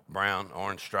 brown,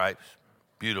 orange stripes,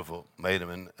 beautiful. Made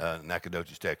them in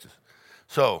Nacogdoches, Texas.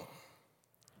 So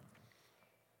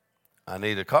I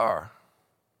need a car,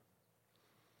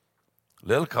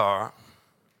 little car,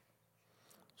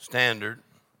 standard.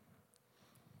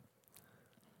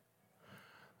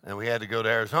 And we had to go to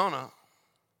Arizona.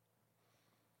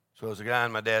 So there's a guy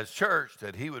in my dad's church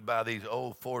that he would buy these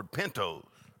old Ford Pintos.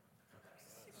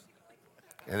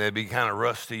 And they'd be kind of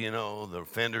rusty, the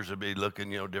fenders would be looking,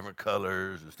 different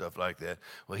colors and stuff like that.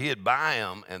 Well, he'd buy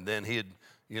them and then he'd,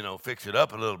 fix it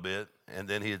up a little bit and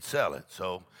then he'd sell it.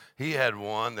 So he had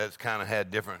one that's kind of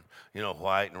had different,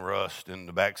 white and rust, and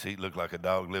the back seat looked like a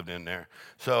dog lived in there.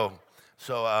 So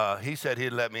he said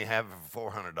he'd let me have it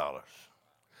for $400.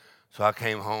 So I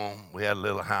came home. We had a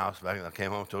little house back. I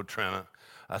came home to Trina.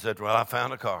 I said, well, I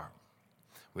found a car.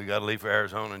 We got to leave for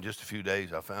Arizona in just a few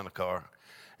days. I found a car.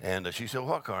 And she said,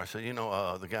 what car? I said,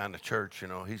 the guy in the church,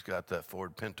 he's got that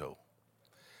Ford Pinto.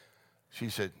 She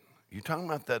said, you talking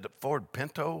about that Ford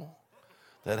Pinto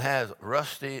that has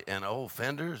rusty and old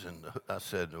fenders? And I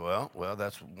said, well,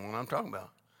 that's the one I'm talking about.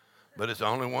 But it's the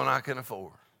only one I can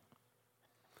afford.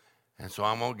 And so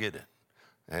I'm going to get it.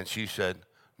 And she said,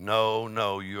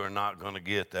 no, you are not going to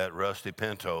get that rusty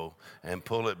Pinto and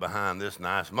pull it behind this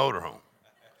nice motorhome.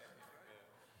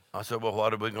 I said, well,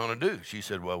 what are we going to do? She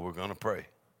said, well, we're going to pray.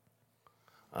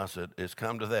 I said, it's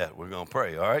come to that. We're going to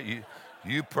pray. All right,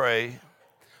 you pray.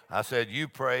 I said, you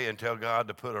pray and tell God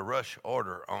to put a rush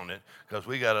order on it because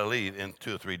we got to leave in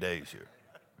 2 or 3 days here.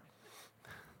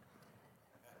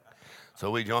 So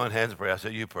we joined hands and pray. I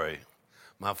said, you pray.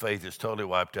 My faith is totally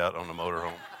wiped out on the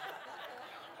motorhome.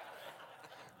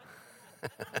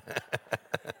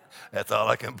 That's all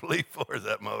I can believe for is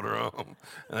that motorhome.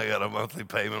 And I got a monthly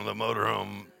payment on the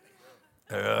motorhome.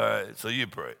 All right, so you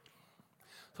pray.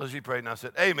 So she prayed, and I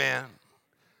said, amen.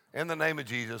 In the name of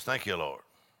Jesus, thank you, Lord.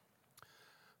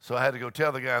 So I had to go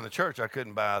tell the guy in the church I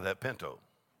couldn't buy that Pinto.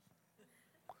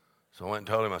 So I went and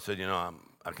told him, I said,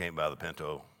 I can't buy the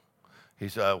Pinto. He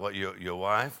said, what, your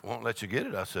wife won't let you get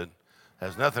it? I said,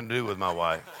 has nothing to do with my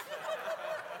wife.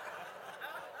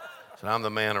 So I'm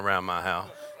the man around my house.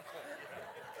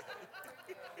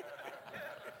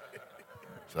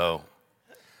 So,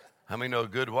 how many know a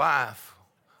good wife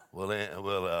will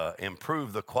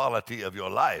improve the quality of your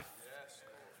life?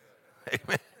 Yes.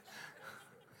 Amen.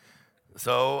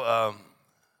 So,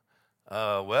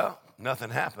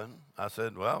 nothing happened. I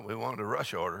said, well, we wanted a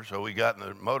rush order. So we got in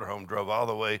the motorhome, drove all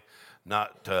the way,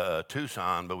 not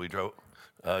Tucson, but we drove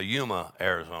Yuma,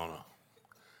 Arizona.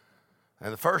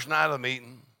 And the first night of the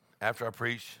meeting, after I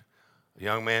preached, a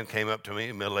young man came up to me,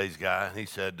 a middle-aged guy, and he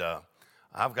said,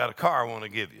 I've got a car I want to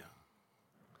give you.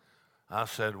 I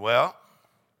said, well,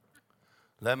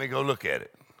 let me go look at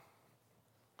it.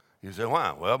 He said,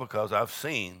 why? Well, because I've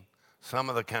seen some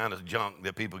of the kind of junk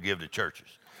that people give to churches.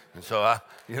 And so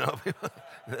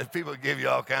people give you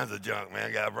all kinds of junk, man.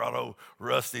 A guy brought an old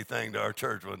rusty thing to our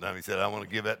church one time. He said, I want to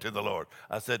give that to the Lord.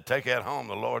 I said, take that home.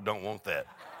 The Lord don't want that.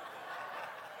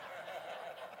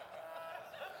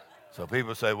 So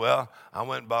people say, well, I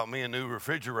went and bought me a new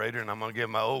refrigerator, and I'm going to give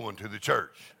my old one to the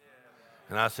church.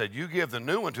 And I said, you give the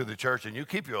new one to the church, and you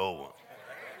keep your old one.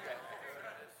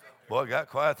 Boy, it got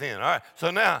quiet then. All right, so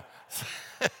now.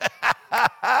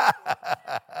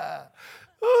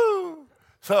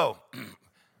 So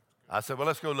I said, well,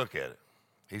 let's go look at it.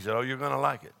 He said, oh, you're going to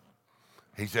like it.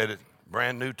 He said, it's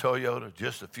brand new Toyota,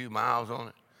 just a few miles on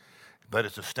it. But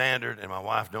it's a standard, and my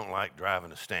wife don't like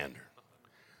driving a standard.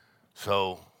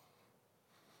 So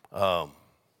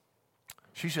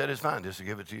She said, it's fine just to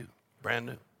give it to you, brand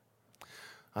new.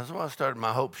 I said, well, I started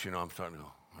my hopes, I'm starting to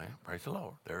go, man, praise the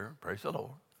Lord. There, praise the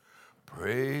Lord.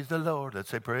 Praise the Lord. Let's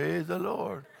say, praise the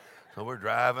Lord. So we're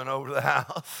driving over to the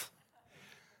house,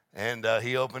 and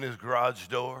he opened his garage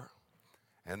door,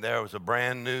 and there was a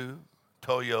brand new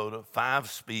Toyota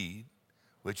 5-speed,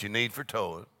 which you need for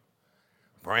towing,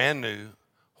 brand new,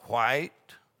 white,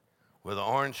 with an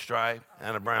orange stripe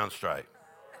and a brown stripe.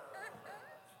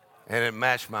 And it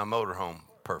matched my motorhome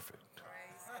perfect.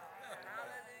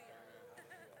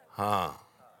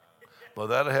 Well,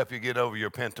 that'll help you get over your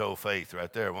Pinto faith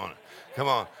right there, won't it? Come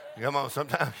on.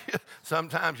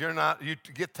 Sometimes you're not,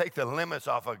 take the limits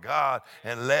off of God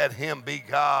and let him be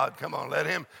God. Come on, let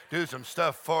him do some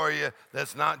stuff for you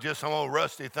that's not just some old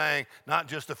rusty thing, not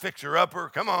just a fixer-upper.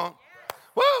 Come on.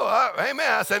 Whoa,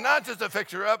 amen. I said, not just a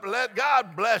fixer-upper. Let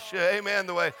God bless you, amen,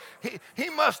 the way.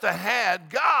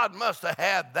 God must have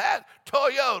had that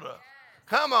Toyota,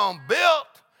 come on,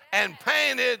 built and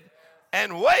painted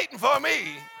and waiting for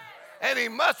me. And he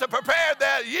must have prepared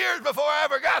that years before I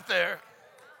ever got there.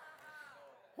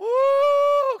 Woo,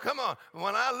 come on.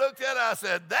 When I looked at it, I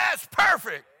said, that's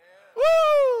perfect.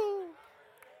 Woo.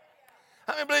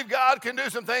 How many believe God can do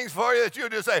some things for you that you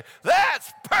just say,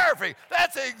 that's perfect.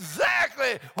 That's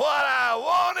exactly what I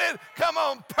wanted. Come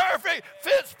on, perfect,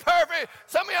 fits perfect.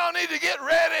 Some of y'all need to get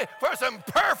ready for some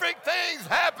perfect things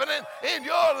happening in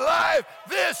your life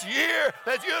this year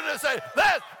that you just say,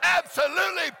 that's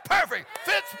absolutely perfect.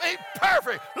 Fits me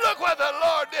perfect. Look what the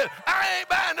Lord did. I ain't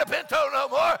buying the Pinto no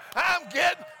more. I'm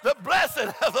getting the blessing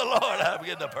of the Lord. I'm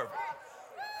getting the perfect.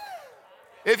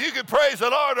 If you could praise the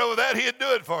Lord over that, he'd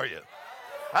do it for you.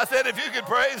 I said, if you could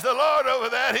praise the Lord over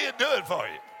that, he'd do it for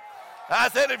you. I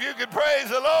said, if you could praise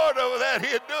the Lord over that,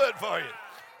 he'd do it for you.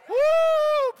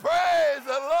 Woo! Praise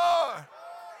the Lord.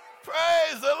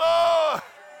 Praise the Lord.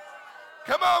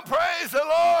 Come on, praise the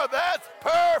Lord. That's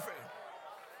perfect.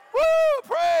 Woo!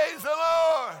 Praise the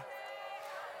Lord.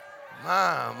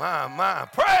 My.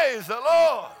 Praise the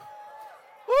Lord.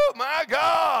 Woo! My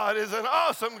God is an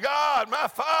awesome God. My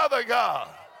Father God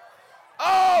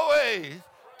always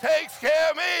takes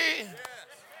care of me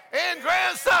in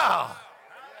grand style.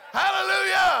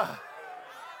 Hallelujah.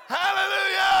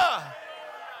 Hallelujah.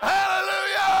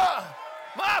 Hallelujah.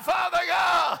 My Father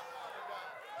God.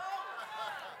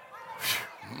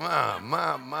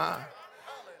 My.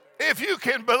 If you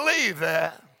can believe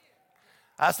that,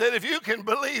 I said, if you can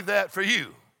believe that for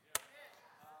you,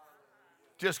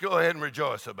 just go ahead and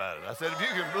rejoice about it. I said, if you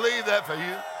can believe that for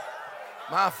you,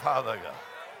 my Father God.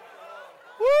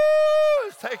 Woo!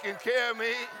 Is taking care of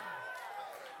me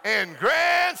in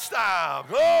grand style.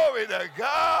 Glory to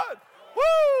God.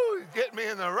 Woo! Get me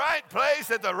in the right place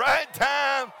at the right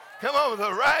time. Come on,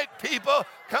 the right people.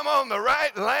 Come on, the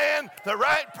right land, the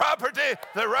right property,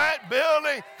 the right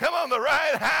building. Come on, the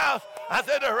right house. I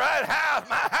said the right house,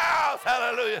 my house,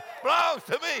 hallelujah, belongs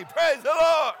to me. Praise the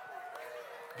Lord.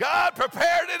 God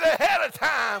prepared it ahead of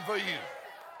time for you.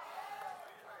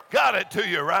 Got it to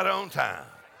you right on time.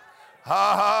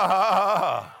 Ha, ha, ha,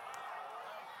 ha.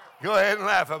 Go ahead and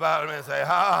laugh about it and say, ha,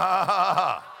 ha, ha,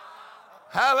 ha.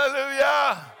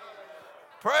 Hallelujah.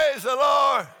 Praise the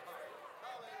Lord.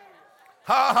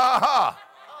 Ha, ha, ha.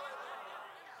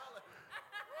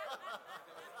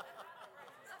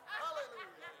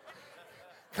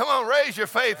 Come on, raise your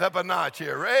faith up a notch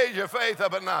here. Raise your faith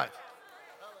up a notch.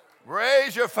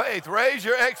 Raise your faith. Raise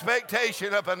your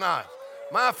expectation up a notch.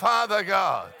 My Father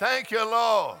God, thank you,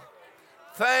 Lord.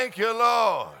 Thank you,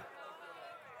 Lord.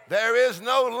 There is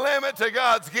no limit to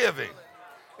God's giving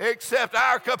except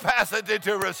our capacity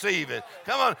to receive it.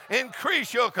 Come on,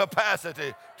 increase your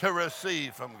capacity to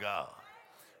receive from God.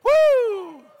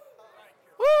 Woo!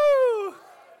 Woo!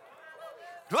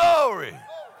 Glory.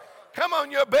 Come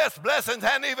on, your best blessings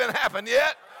hadn't even happened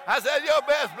yet. I said your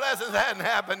best blessings hadn't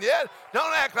happened yet.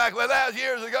 Don't act like well, that was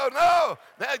years ago. No,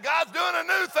 that God's doing a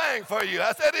new thing for you.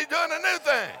 I said he's doing a new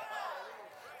thing.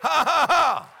 Ha, ha,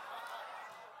 ha.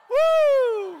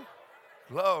 Woo!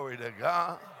 Glory to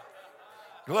God.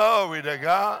 Glory to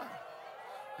God.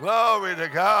 Glory to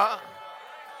God.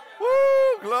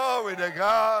 Woo! Glory to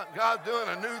God. God's doing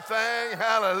a new thing.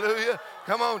 Hallelujah.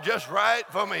 Come on, just right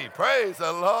for me. Praise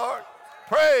the Lord.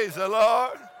 Praise the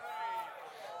Lord.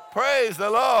 Praise the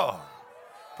Lord.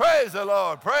 Praise the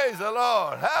Lord. Praise the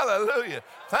Lord. Hallelujah.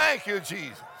 Thank you,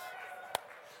 Jesus.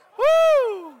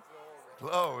 Woo!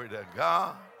 Glory to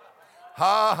God.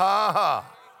 Ha, ha, ha.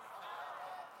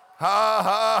 Ha,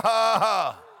 ha, ha,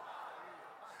 ha.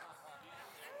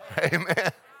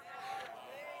 Amen.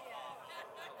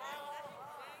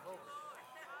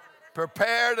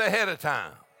 Prepared ahead of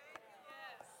time.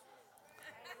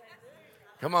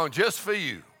 Come on, just for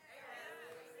you.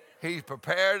 He's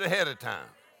prepared ahead of time.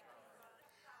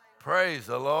 Praise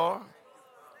the Lord.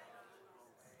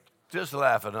 Just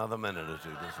laugh another minute or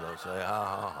two. Just say, ha,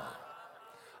 ha, ha.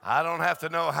 I don't have to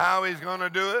know how he's going to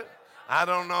do it. I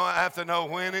have to know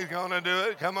when he's going to do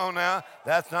it. Come on now.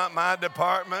 That's not my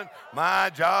department. My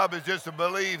job is just to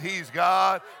believe he's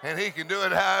God and he can do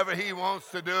it however he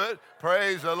wants to do it.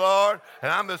 Praise the Lord.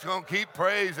 And I'm just going to keep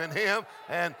praising him.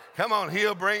 And come on,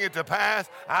 he'll bring it to pass.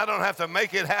 I don't have to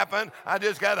make it happen. I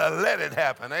just got to let it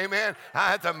happen. Amen.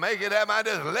 I have to make it happen. I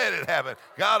just let it happen.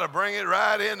 God will bring it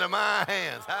right into my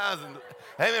hands.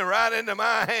 Amen. Right into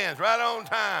my hands. Right on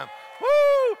time.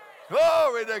 Woo!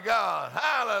 Glory to God.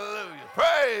 Hallelujah.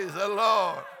 Praise the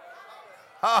Lord.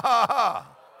 Ha, ha, ha.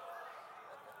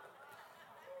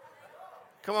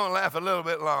 Come on, laugh a little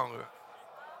bit longer.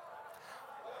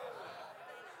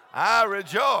 I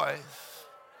rejoice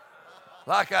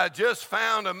like I just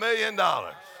found $1 million.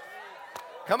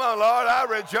 Come on, Lord, I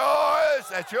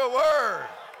rejoice at your word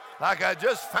like I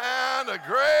just found a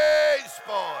great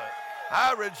sport.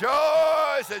 I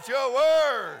rejoice at your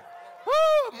word.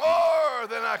 Woo, more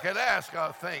than I could ask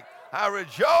or think. I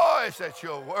rejoice at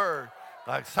your word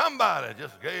like somebody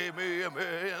just gave me $1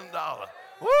 million.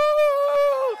 Woo,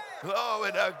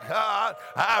 glory to God.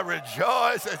 I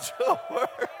rejoice at your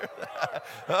word.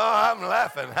 Oh, I'm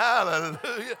laughing.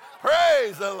 Hallelujah.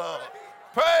 Praise the Lord.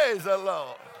 Praise the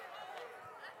Lord.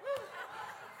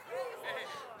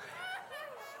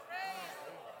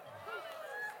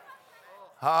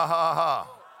 Ha, ha, ha.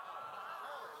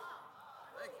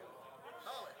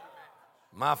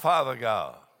 My Father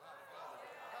God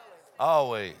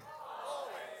always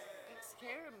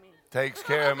takes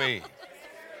care of me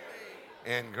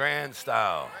in grand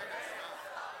style.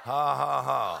 Ha, ha,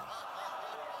 ha.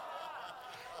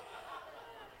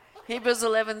 Hebrews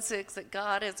 11:6, that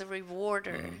God is a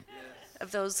rewarder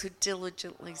of those who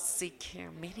diligently seek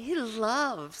him. I mean, he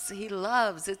loves.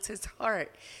 It's his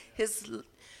heart.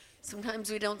 Sometimes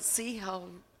we don't see how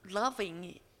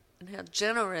loving and how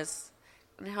generous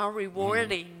and how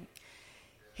rewarding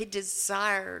he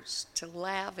desires to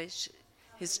lavish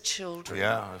his children.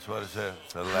 Yeah, that's what it says,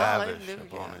 to lavish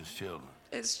upon his children.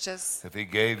 It's just... If he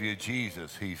gave you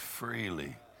Jesus, he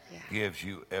freely gives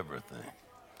you everything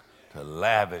to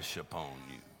lavish upon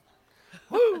you.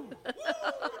 Woo!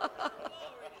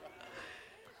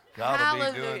 God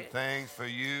will be doing things for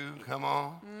you, come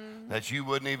on, that you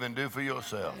wouldn't even do for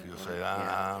yourself. You'll say,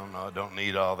 I don't know, I don't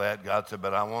need all that. God said,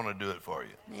 but I want to do it for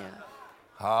you. Yeah.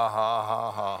 Ha, ha,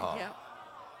 ha, ha, ha. Yep.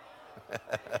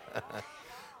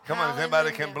 Come on, if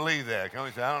anybody can believe that. Come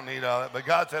on, say, I don't need all that. But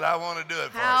God said, I want to do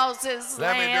it for Houses, you.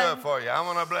 Let me do it for you. I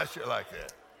want to bless you like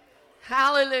that.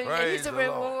 Hallelujah. Praise He's a the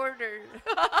rewarder.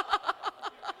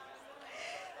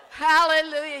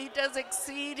 Hallelujah. He does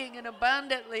exceeding and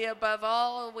abundantly above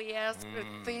all we ask or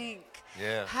think.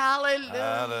 Yeah. Hallelujah.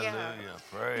 Hallelujah.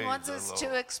 Praise he wants the us Lord.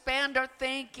 to expand our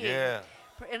thinking. Yeah.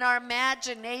 In our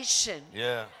imagination.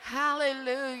 Yeah.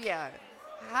 Hallelujah.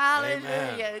 Hallelujah.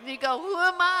 Amen. And you go, who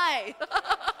am I?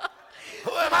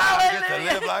 Who am I to get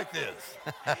to live like this?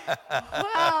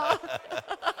 Wow.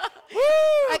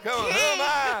 Woo! Come on, who am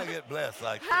I to get blessed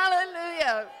like this?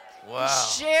 Hallelujah. Wow.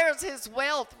 He shares his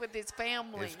wealth with his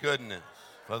family. His goodness.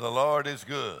 For the Lord is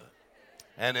good,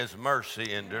 and his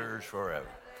mercy endures forever.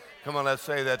 Come on, let's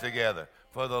say that together.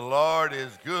 For the Lord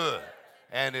is good,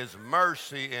 and his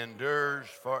mercy endures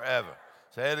forever.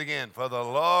 Say it again. For the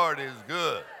Lord is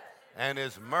good, and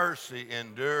his mercy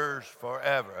endures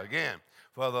forever. Again.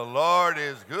 For the Lord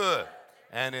is good,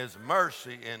 and his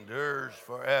mercy endures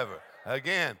forever.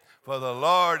 Again. For the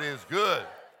Lord is good,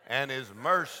 and his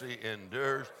mercy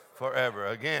endures forever.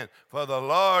 Again. For the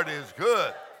Lord is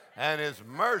good, and his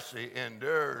mercy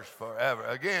endures forever.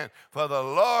 Again. For the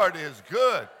Lord is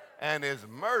good, and his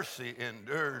mercy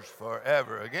endures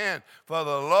forever. Again, for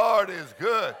the Lord is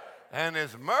good, and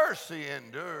his mercy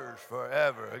endures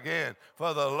forever. Again,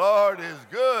 for the Lord is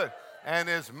good, and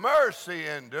his mercy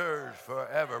endures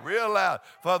forever. Real loud.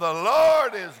 For the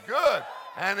Lord is good,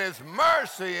 and his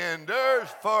mercy endures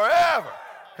forever.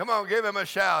 Come on, give him a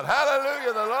shout.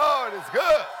 Hallelujah, the Lord is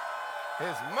good.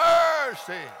 His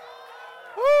mercy,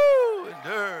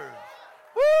 endures.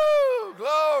 Woo!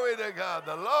 Glory to God.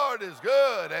 The Lord is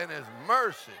good, and his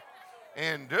mercy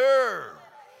endures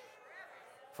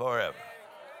forever.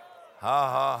 Ha,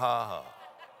 ha, ha,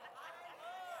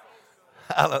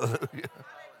 ha. Hallelujah.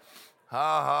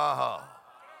 Ha, ha, ha.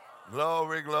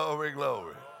 Glory, glory,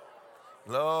 glory.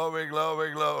 Glory,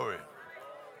 glory, glory.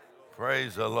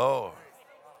 Praise the Lord.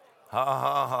 Ha,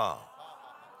 ha, ha.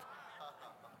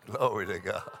 Glory to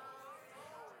God.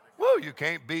 Woo, you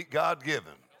can't beat God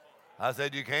given. I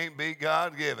said, you can't beat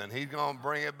God given. He's going to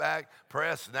bring it back,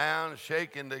 pressed down,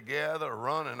 shaken together,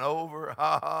 running over.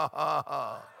 Ha, ha, ha,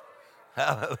 ha.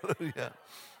 Hallelujah.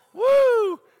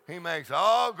 Woo! He makes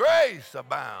all grace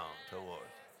abound towards.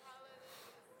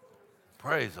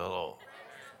 Praise the Lord.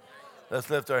 Let's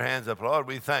lift our hands up. Lord,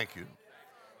 we thank you.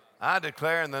 I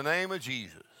declare in the name of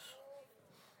Jesus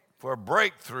for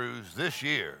breakthroughs this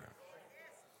year.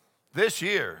 This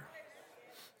year.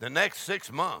 The next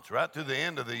 6 months, right through the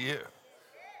end of the year.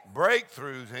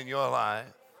 Breakthroughs in your life,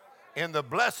 in the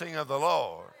blessing of the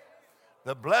Lord.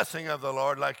 The blessing of the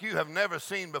Lord like you have never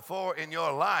seen before in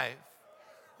your life.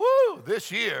 Woo!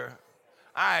 This year,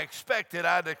 I expect it,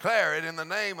 I declare it in the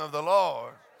name of the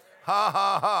Lord. Ha,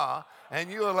 ha, ha.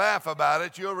 And you'll laugh about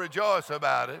it. You'll rejoice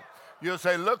about it. You'll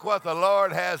say, look what the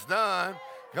Lord has done.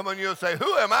 Come on, you'll say,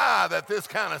 who am I that this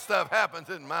kind of stuff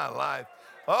happens in my life?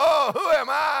 Oh, who am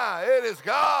I? It is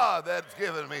God that's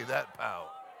given me that power.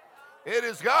 It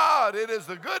is God. It is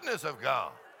the goodness of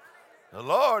God. The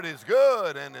Lord is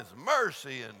good and his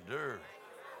mercy endures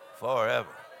forever.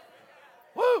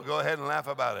 Woo, go ahead and laugh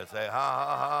about it. Say, ha,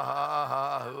 ha, ha,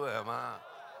 ha, ha, who am I?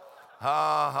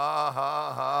 Ha, ha,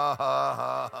 ha, ha, ha,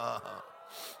 ha, ha.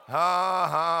 Ha,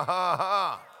 ha, ha,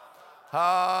 ha. Ha,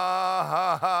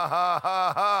 ha, ha, ha,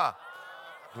 ha, ha.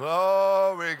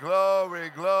 Glory, glory,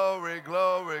 glory,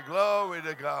 glory, glory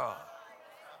to God.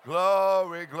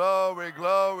 Glory, glory,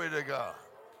 glory to God.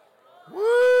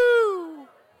 Woo!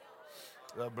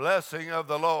 The blessing of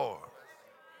the Lord.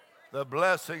 The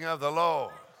blessing of the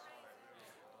Lord.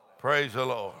 Praise the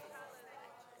Lord.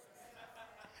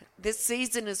 This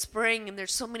season is spring, and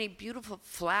there's so many beautiful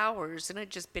flowers, and I've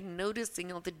just been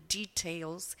noticing all the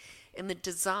details and the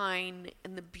design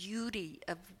and the beauty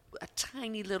of a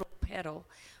tiny little petal.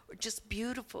 Just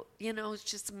beautiful. You know, it's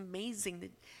just amazing.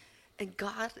 And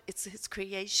God, it's his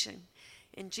creation.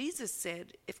 And Jesus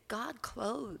said, if God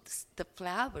clothes the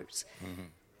flowers,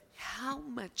 how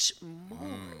much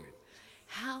more,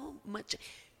 how much,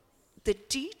 the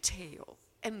detail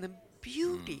and the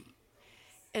beauty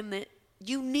and the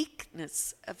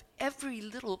uniqueness of every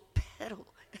little petal,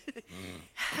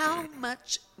 how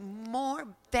much more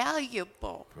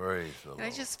valuable. Praise the Lord. And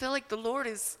I just feel like the Lord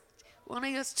is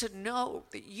wanting us to know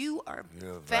that you are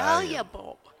You're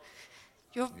valuable.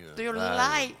 Your valuable.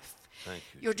 life, Thank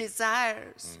you. your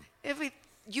desires, every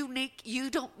unique. You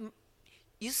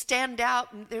stand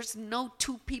out, and there's no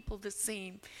two people the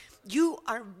same. You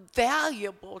are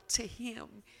valuable to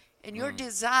him, and your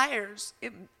desires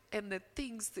and the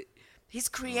things that he's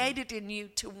created in you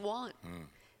to want,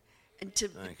 and to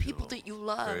the people that you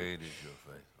love. Great is your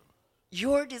faithfulness.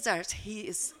 Your desires, he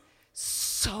is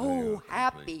so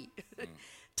happy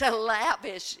to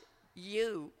lavish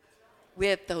you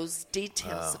with those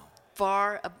details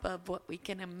far above what we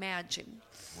can imagine.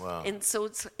 Wow. And so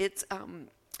it's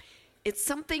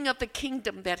something of the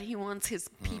kingdom that he wants his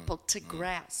people to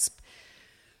grasp.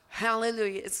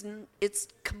 Hallelujah. It's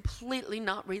completely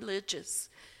not religious.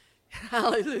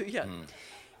 Hallelujah.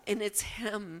 And it's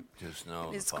him. Just know and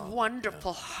the his Father.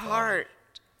 wonderful heart,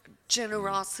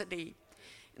 generosity.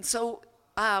 And so,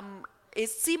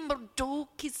 esimado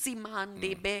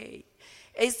kisimande be,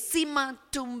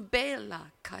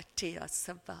 esimantumbela katea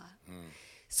sava.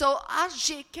 So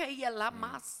ajeke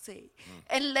yalamase,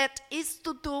 and let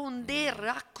istudonde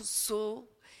rakuso,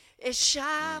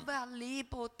 eshava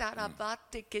libo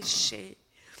taravate keshe.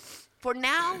 For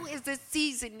now is the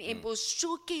season in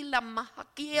Boshuki la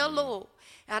Mahakielo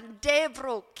and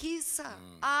Devro Kisa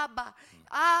Abba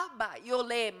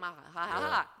Yolema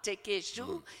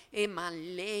Tekeshu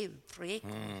Emale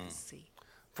frequency.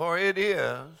 For it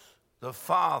is the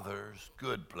Father's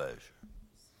good pleasure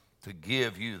to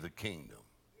give you the kingdom.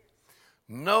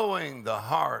 Knowing the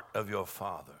heart of your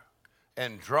Father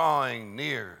and drawing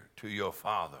near to your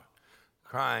Father,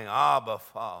 crying, Abba,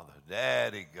 Father,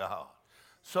 Daddy, God.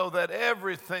 So that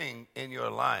everything in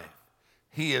your life,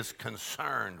 he is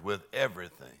concerned with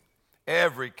everything,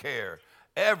 every care,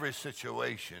 every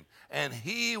situation, and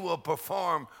he will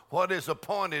perform what is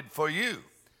appointed for you.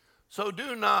 So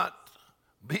do not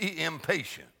be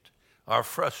impatient or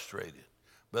frustrated,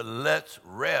 but let's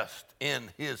rest in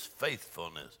his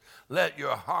faithfulness. Let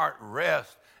your heart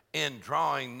rest in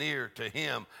drawing near to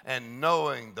him and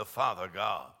knowing the Father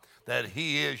God, that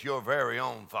he is your very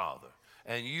own Father.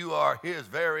 And you are his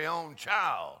very own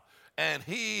child. And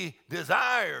he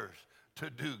desires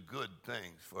to do good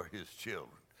things for his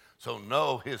children. So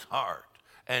know his heart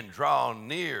and draw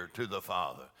near to the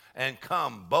Father and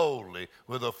come boldly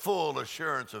with a full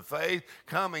assurance of faith,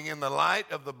 coming in the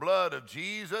light of the blood of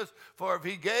Jesus. For if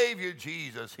he gave you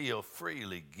Jesus, he'll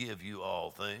freely give you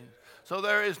all things. So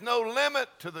there is no limit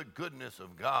to the goodness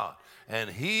of God, and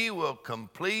he will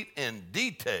complete in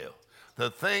detail the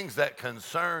things that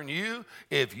concern you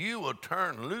if you will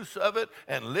turn loose of it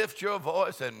and lift your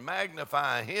voice and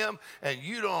magnify him. And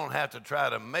you don't have to try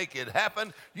to make it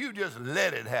happen. You just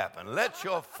let it happen. Let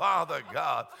your Father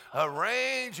God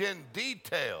arrange in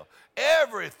detail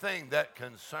everything that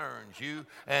concerns you,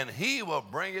 and he will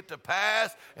bring it to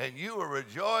pass, and you will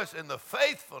rejoice in the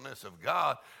faithfulness of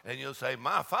God, and you'll say,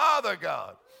 my Father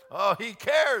God, oh, he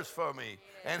cares for me,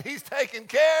 and he's taking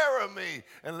care of me.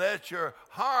 And let your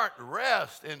heart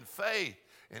rest in faith,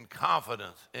 in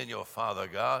confidence in your Father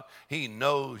God. He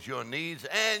knows your needs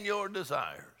and your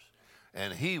desires,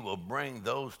 and he will bring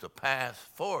those to pass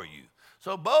for you.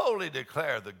 So boldly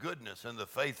declare the goodness and the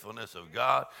faithfulness of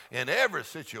God in every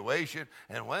situation.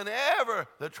 And whenever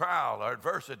the trial or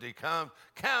adversity comes,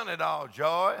 count it all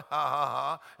joy, ha, ha,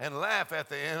 ha, and laugh at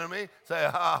the enemy. Say, ha,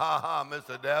 ha, ha,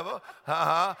 Mr. Devil, ha,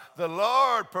 ha. The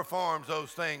Lord performs those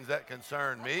things that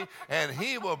concern me, and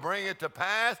he will bring it to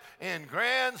pass in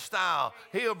grand style.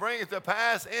 He'll bring it to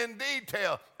pass in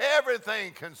detail,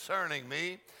 everything concerning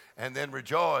me, and then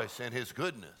rejoice in his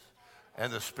goodness.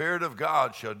 And the Spirit of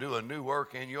God shall do a new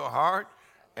work in your heart,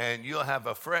 and you'll have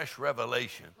a fresh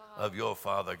revelation of your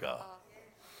Father God.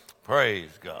 Praise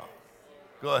God.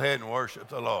 Go ahead and worship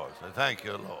the Lord. Say, thank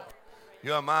you, Lord.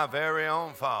 You're my very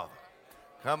own Father.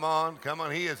 Come on, come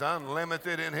on. He is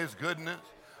unlimited in his goodness,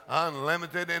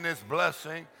 unlimited in his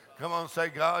blessing. Come on, say,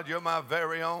 God, you're my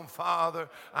very own Father.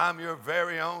 I'm your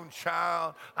very own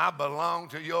child. I belong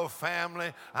to your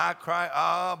family. I cry,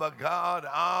 Abba, God,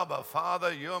 Abba,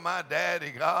 Father. You're my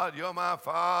daddy, God. You're my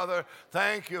Father.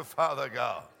 Thank you, Father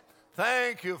God.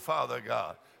 Thank you, Father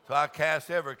God. So I cast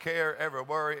every care, every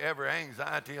worry, every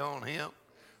anxiety on him,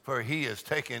 for he is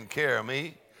taking care of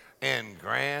me in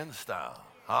grand style.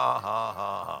 Ha, ha,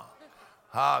 ha, ha.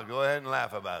 Ha, go ahead and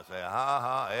laugh about it. Say, ha,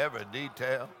 ha, every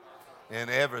detail. In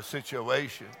every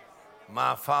situation,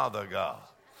 my Father God,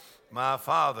 my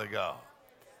Father God.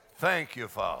 Thank you,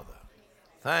 Father.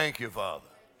 Thank you, Father.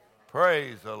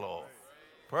 Praise the Lord.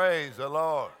 Praise the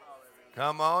Lord.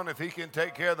 Come on, if he can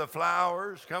take care of the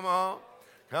flowers, come on.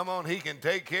 Come on, he can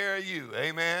take care of you.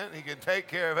 Amen. He can take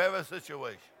care of every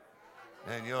situation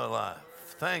in your life.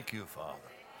 Thank you, Father.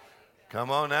 Come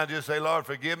on now, just say, Lord,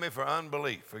 forgive me for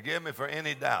unbelief. Forgive me for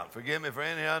any doubt. Forgive me for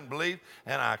any unbelief,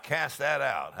 and I cast that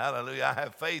out. Hallelujah. I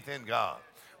have faith in God,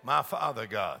 my Father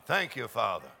God. Thank you,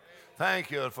 Father.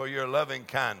 Thank you for your loving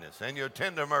kindness and your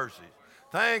tender mercies.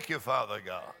 Thank you, Father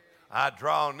God. I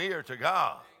draw near to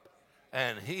God,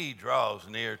 and he draws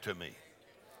near to me.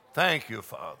 Thank you,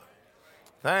 Father.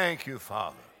 Thank you,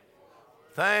 Father.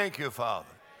 Thank you, Father.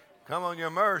 Come on,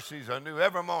 your mercies are new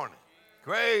every morning.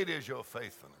 Great is your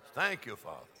faithfulness. Thank you,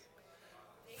 Father.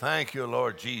 Thank you,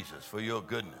 Lord Jesus, for your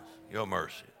goodness, your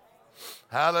mercy.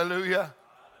 Hallelujah.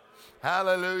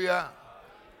 Hallelujah.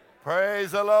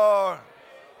 Praise the Lord.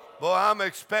 Boy, I'm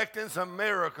expecting some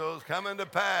miracles coming to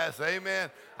pass. Amen.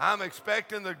 I'm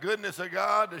expecting the goodness of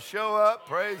God to show up.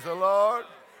 Praise the Lord.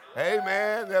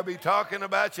 Amen. They'll be talking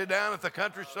about you down at the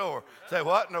country store. Say,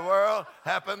 what in the world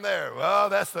happened there? Well,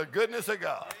 that's the goodness of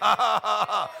God.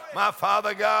 My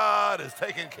Father God is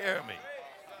taking care of me.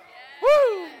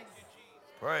 Woo!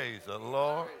 Praise the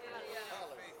Lord.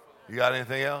 You got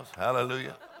anything else?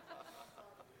 Hallelujah.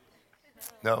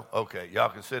 No? Okay. Y'all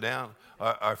can sit down.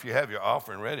 Or if you have your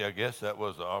offering ready, I guess that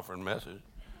was the offering message.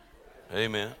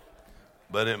 Amen.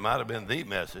 But it might have been the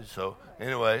message. So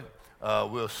anyway,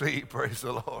 we'll see. Praise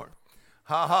the Lord.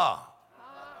 Ha ha.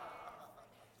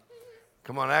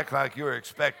 Come on, act like you're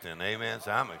expecting. Amen.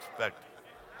 So I'm expecting.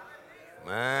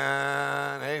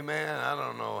 Man, amen. I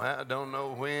don't know how, don't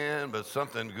know when, but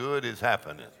something good is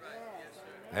happening.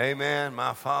 Amen.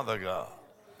 My Father God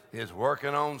is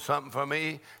working on something for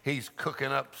me. He's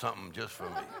cooking up something just for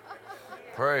me.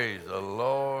 Praise the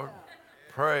Lord.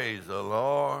 Praise the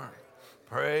Lord.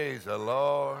 Praise the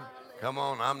Lord. Come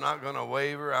on, I'm not going to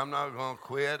waver. I'm not going to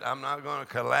quit. I'm not going to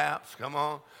collapse. Come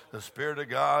on. The Spirit of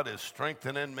God is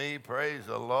strengthening me. Praise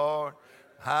the Lord.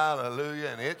 Hallelujah.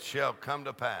 And it shall come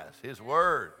to pass. His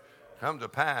word come to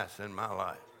pass in my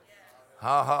life.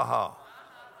 Ha, ha, ha.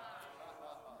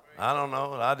 I don't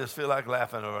know. I just feel like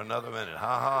laughing for another minute.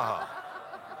 Ha, ha, ha.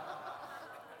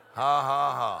 Ha,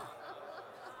 ha, ha.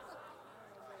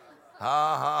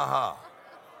 Ha, ha, ha.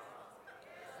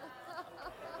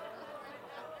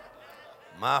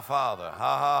 My Father.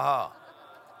 Ha, ha, ha.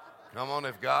 Come on,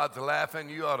 if God's laughing,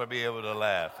 you ought to be able to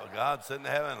laugh. If God's sitting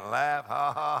in heaven and laugh.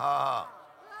 Ha, ha, ha, ha.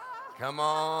 Come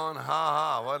on, ha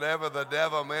ha. Whatever the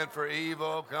devil meant for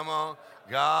evil, come on.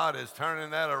 God is turning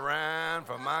that around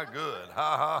for my good.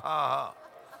 Ha ha ha ha.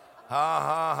 Ha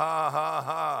ha ha ha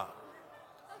ha.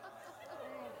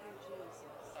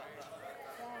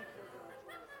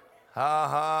 Ha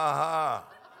ha ha.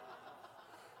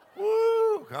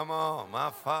 Woo! Come on,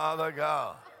 my Father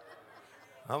God.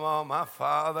 Come on, my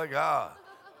Father God.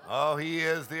 Oh, He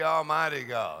is the Almighty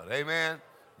God. Amen.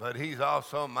 But He's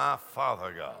also my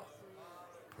Father God.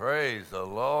 Praise the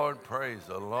Lord, praise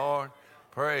the Lord,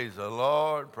 praise the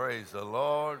Lord, praise the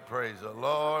Lord, praise the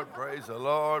Lord, praise the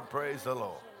Lord, praise the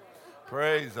Lord.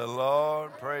 Praise the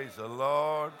Lord, praise the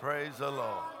Lord, praise the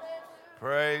Lord.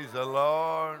 Praise the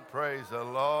Lord, praise the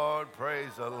Lord,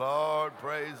 praise the Lord,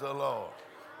 praise the Lord.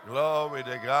 Glory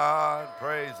to God,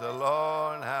 praise the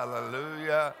Lord,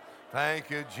 hallelujah.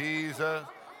 Thank you, Jesus.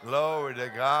 Glory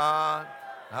to God.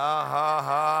 Ha, ha,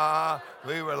 ha.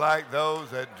 We were like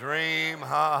those that dream.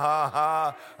 Ha, ha,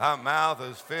 ha. Our mouth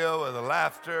is filled with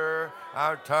laughter.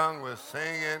 Our tongue was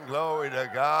singing. Glory to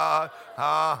God.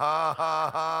 Ha, ha, ha,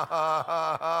 ha, ha,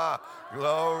 ha, ha.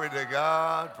 Glory to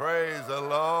God. Praise the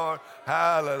Lord.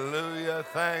 Hallelujah.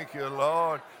 Thank you,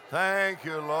 Lord. Thank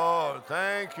you, Lord.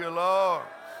 Thank you, Lord.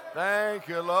 Thank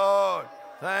you, Lord.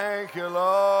 Thank you,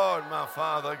 Lord, my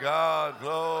Father God.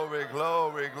 Glory,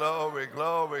 glory, glory,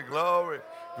 glory, glory.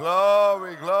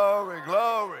 Glory, glory,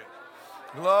 glory.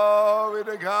 Glory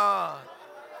to God.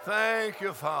 Thank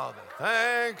you, Father.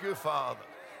 Thank you, Father.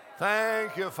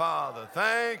 Thank you, Father.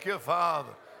 Thank you,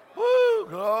 Father. Woo!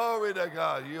 Glory to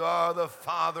God. You are the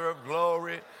Father of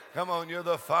glory. Come on, you're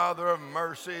the Father of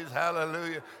mercies.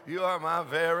 Hallelujah. You are my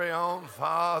very own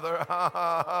Father. Ha,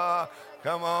 ha, ha.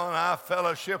 Come on, I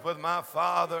fellowship with my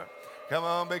Father. Come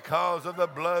on, because of the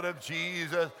blood of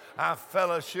Jesus, I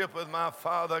fellowship with my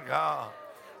Father God.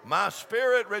 My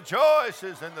spirit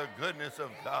rejoices in the goodness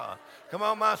of God. Come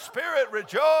on, my spirit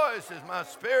rejoices. My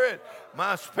spirit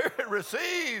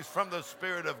receives from the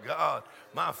Spirit of God,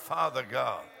 my Father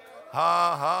God.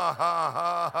 Ha, ha, ha,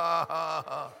 ha, ha, ha,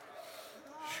 ha.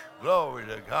 Glory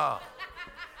to God.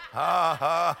 Ha,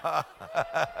 ha, ha.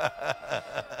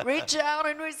 Reach out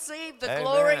and receive. The Amen.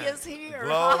 glory is here.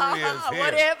 Glory is here.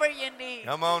 Whatever you need.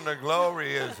 Come on, the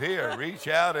glory is here. Reach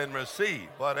out and receive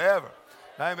whatever.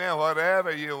 Amen.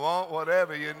 Whatever you want,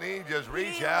 whatever you need, just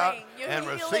reach out and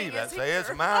receive it. Say, it's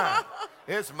mine.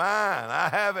 It's mine. I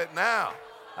have it now.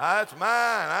 It's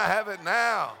mine. I have it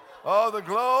now. Oh, the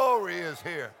glory is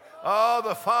here. Oh,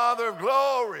 the Father of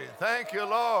glory. Thank you,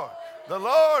 Lord. The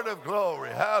Lord of glory.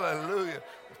 Hallelujah.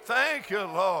 Thank you,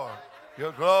 Lord.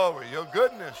 Your glory, your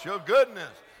goodness, your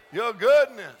goodness, your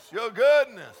goodness, your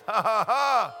goodness. Ha, ha,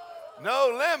 ha.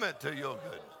 No limit to your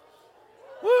goodness.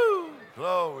 Woo!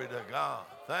 Glory to God.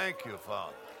 Thank you,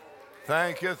 Father.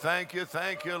 Thank you, thank you,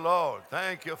 thank you, Lord.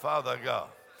 Thank you, Father God.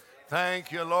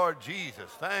 Thank you, Lord Jesus.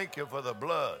 Thank you for the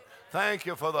blood. Thank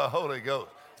you for the Holy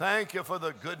Ghost. Thank you for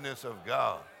the goodness of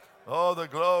God. Oh, the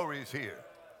glory is here.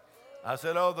 I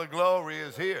said, oh, the glory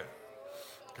is here.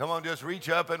 Come on, just reach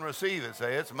up and receive it.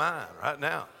 Say, it's mine right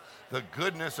now. The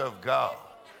goodness of God.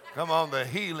 Come on, the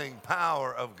healing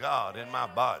power of God in my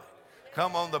body.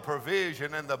 Come on, the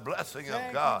provision and the blessing of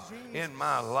God in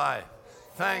my life.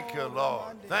 Thank you,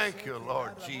 Lord. Thank you,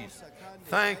 Lord Jesus.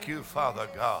 Thank you, Father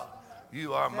God.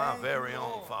 You are my very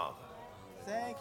own Father.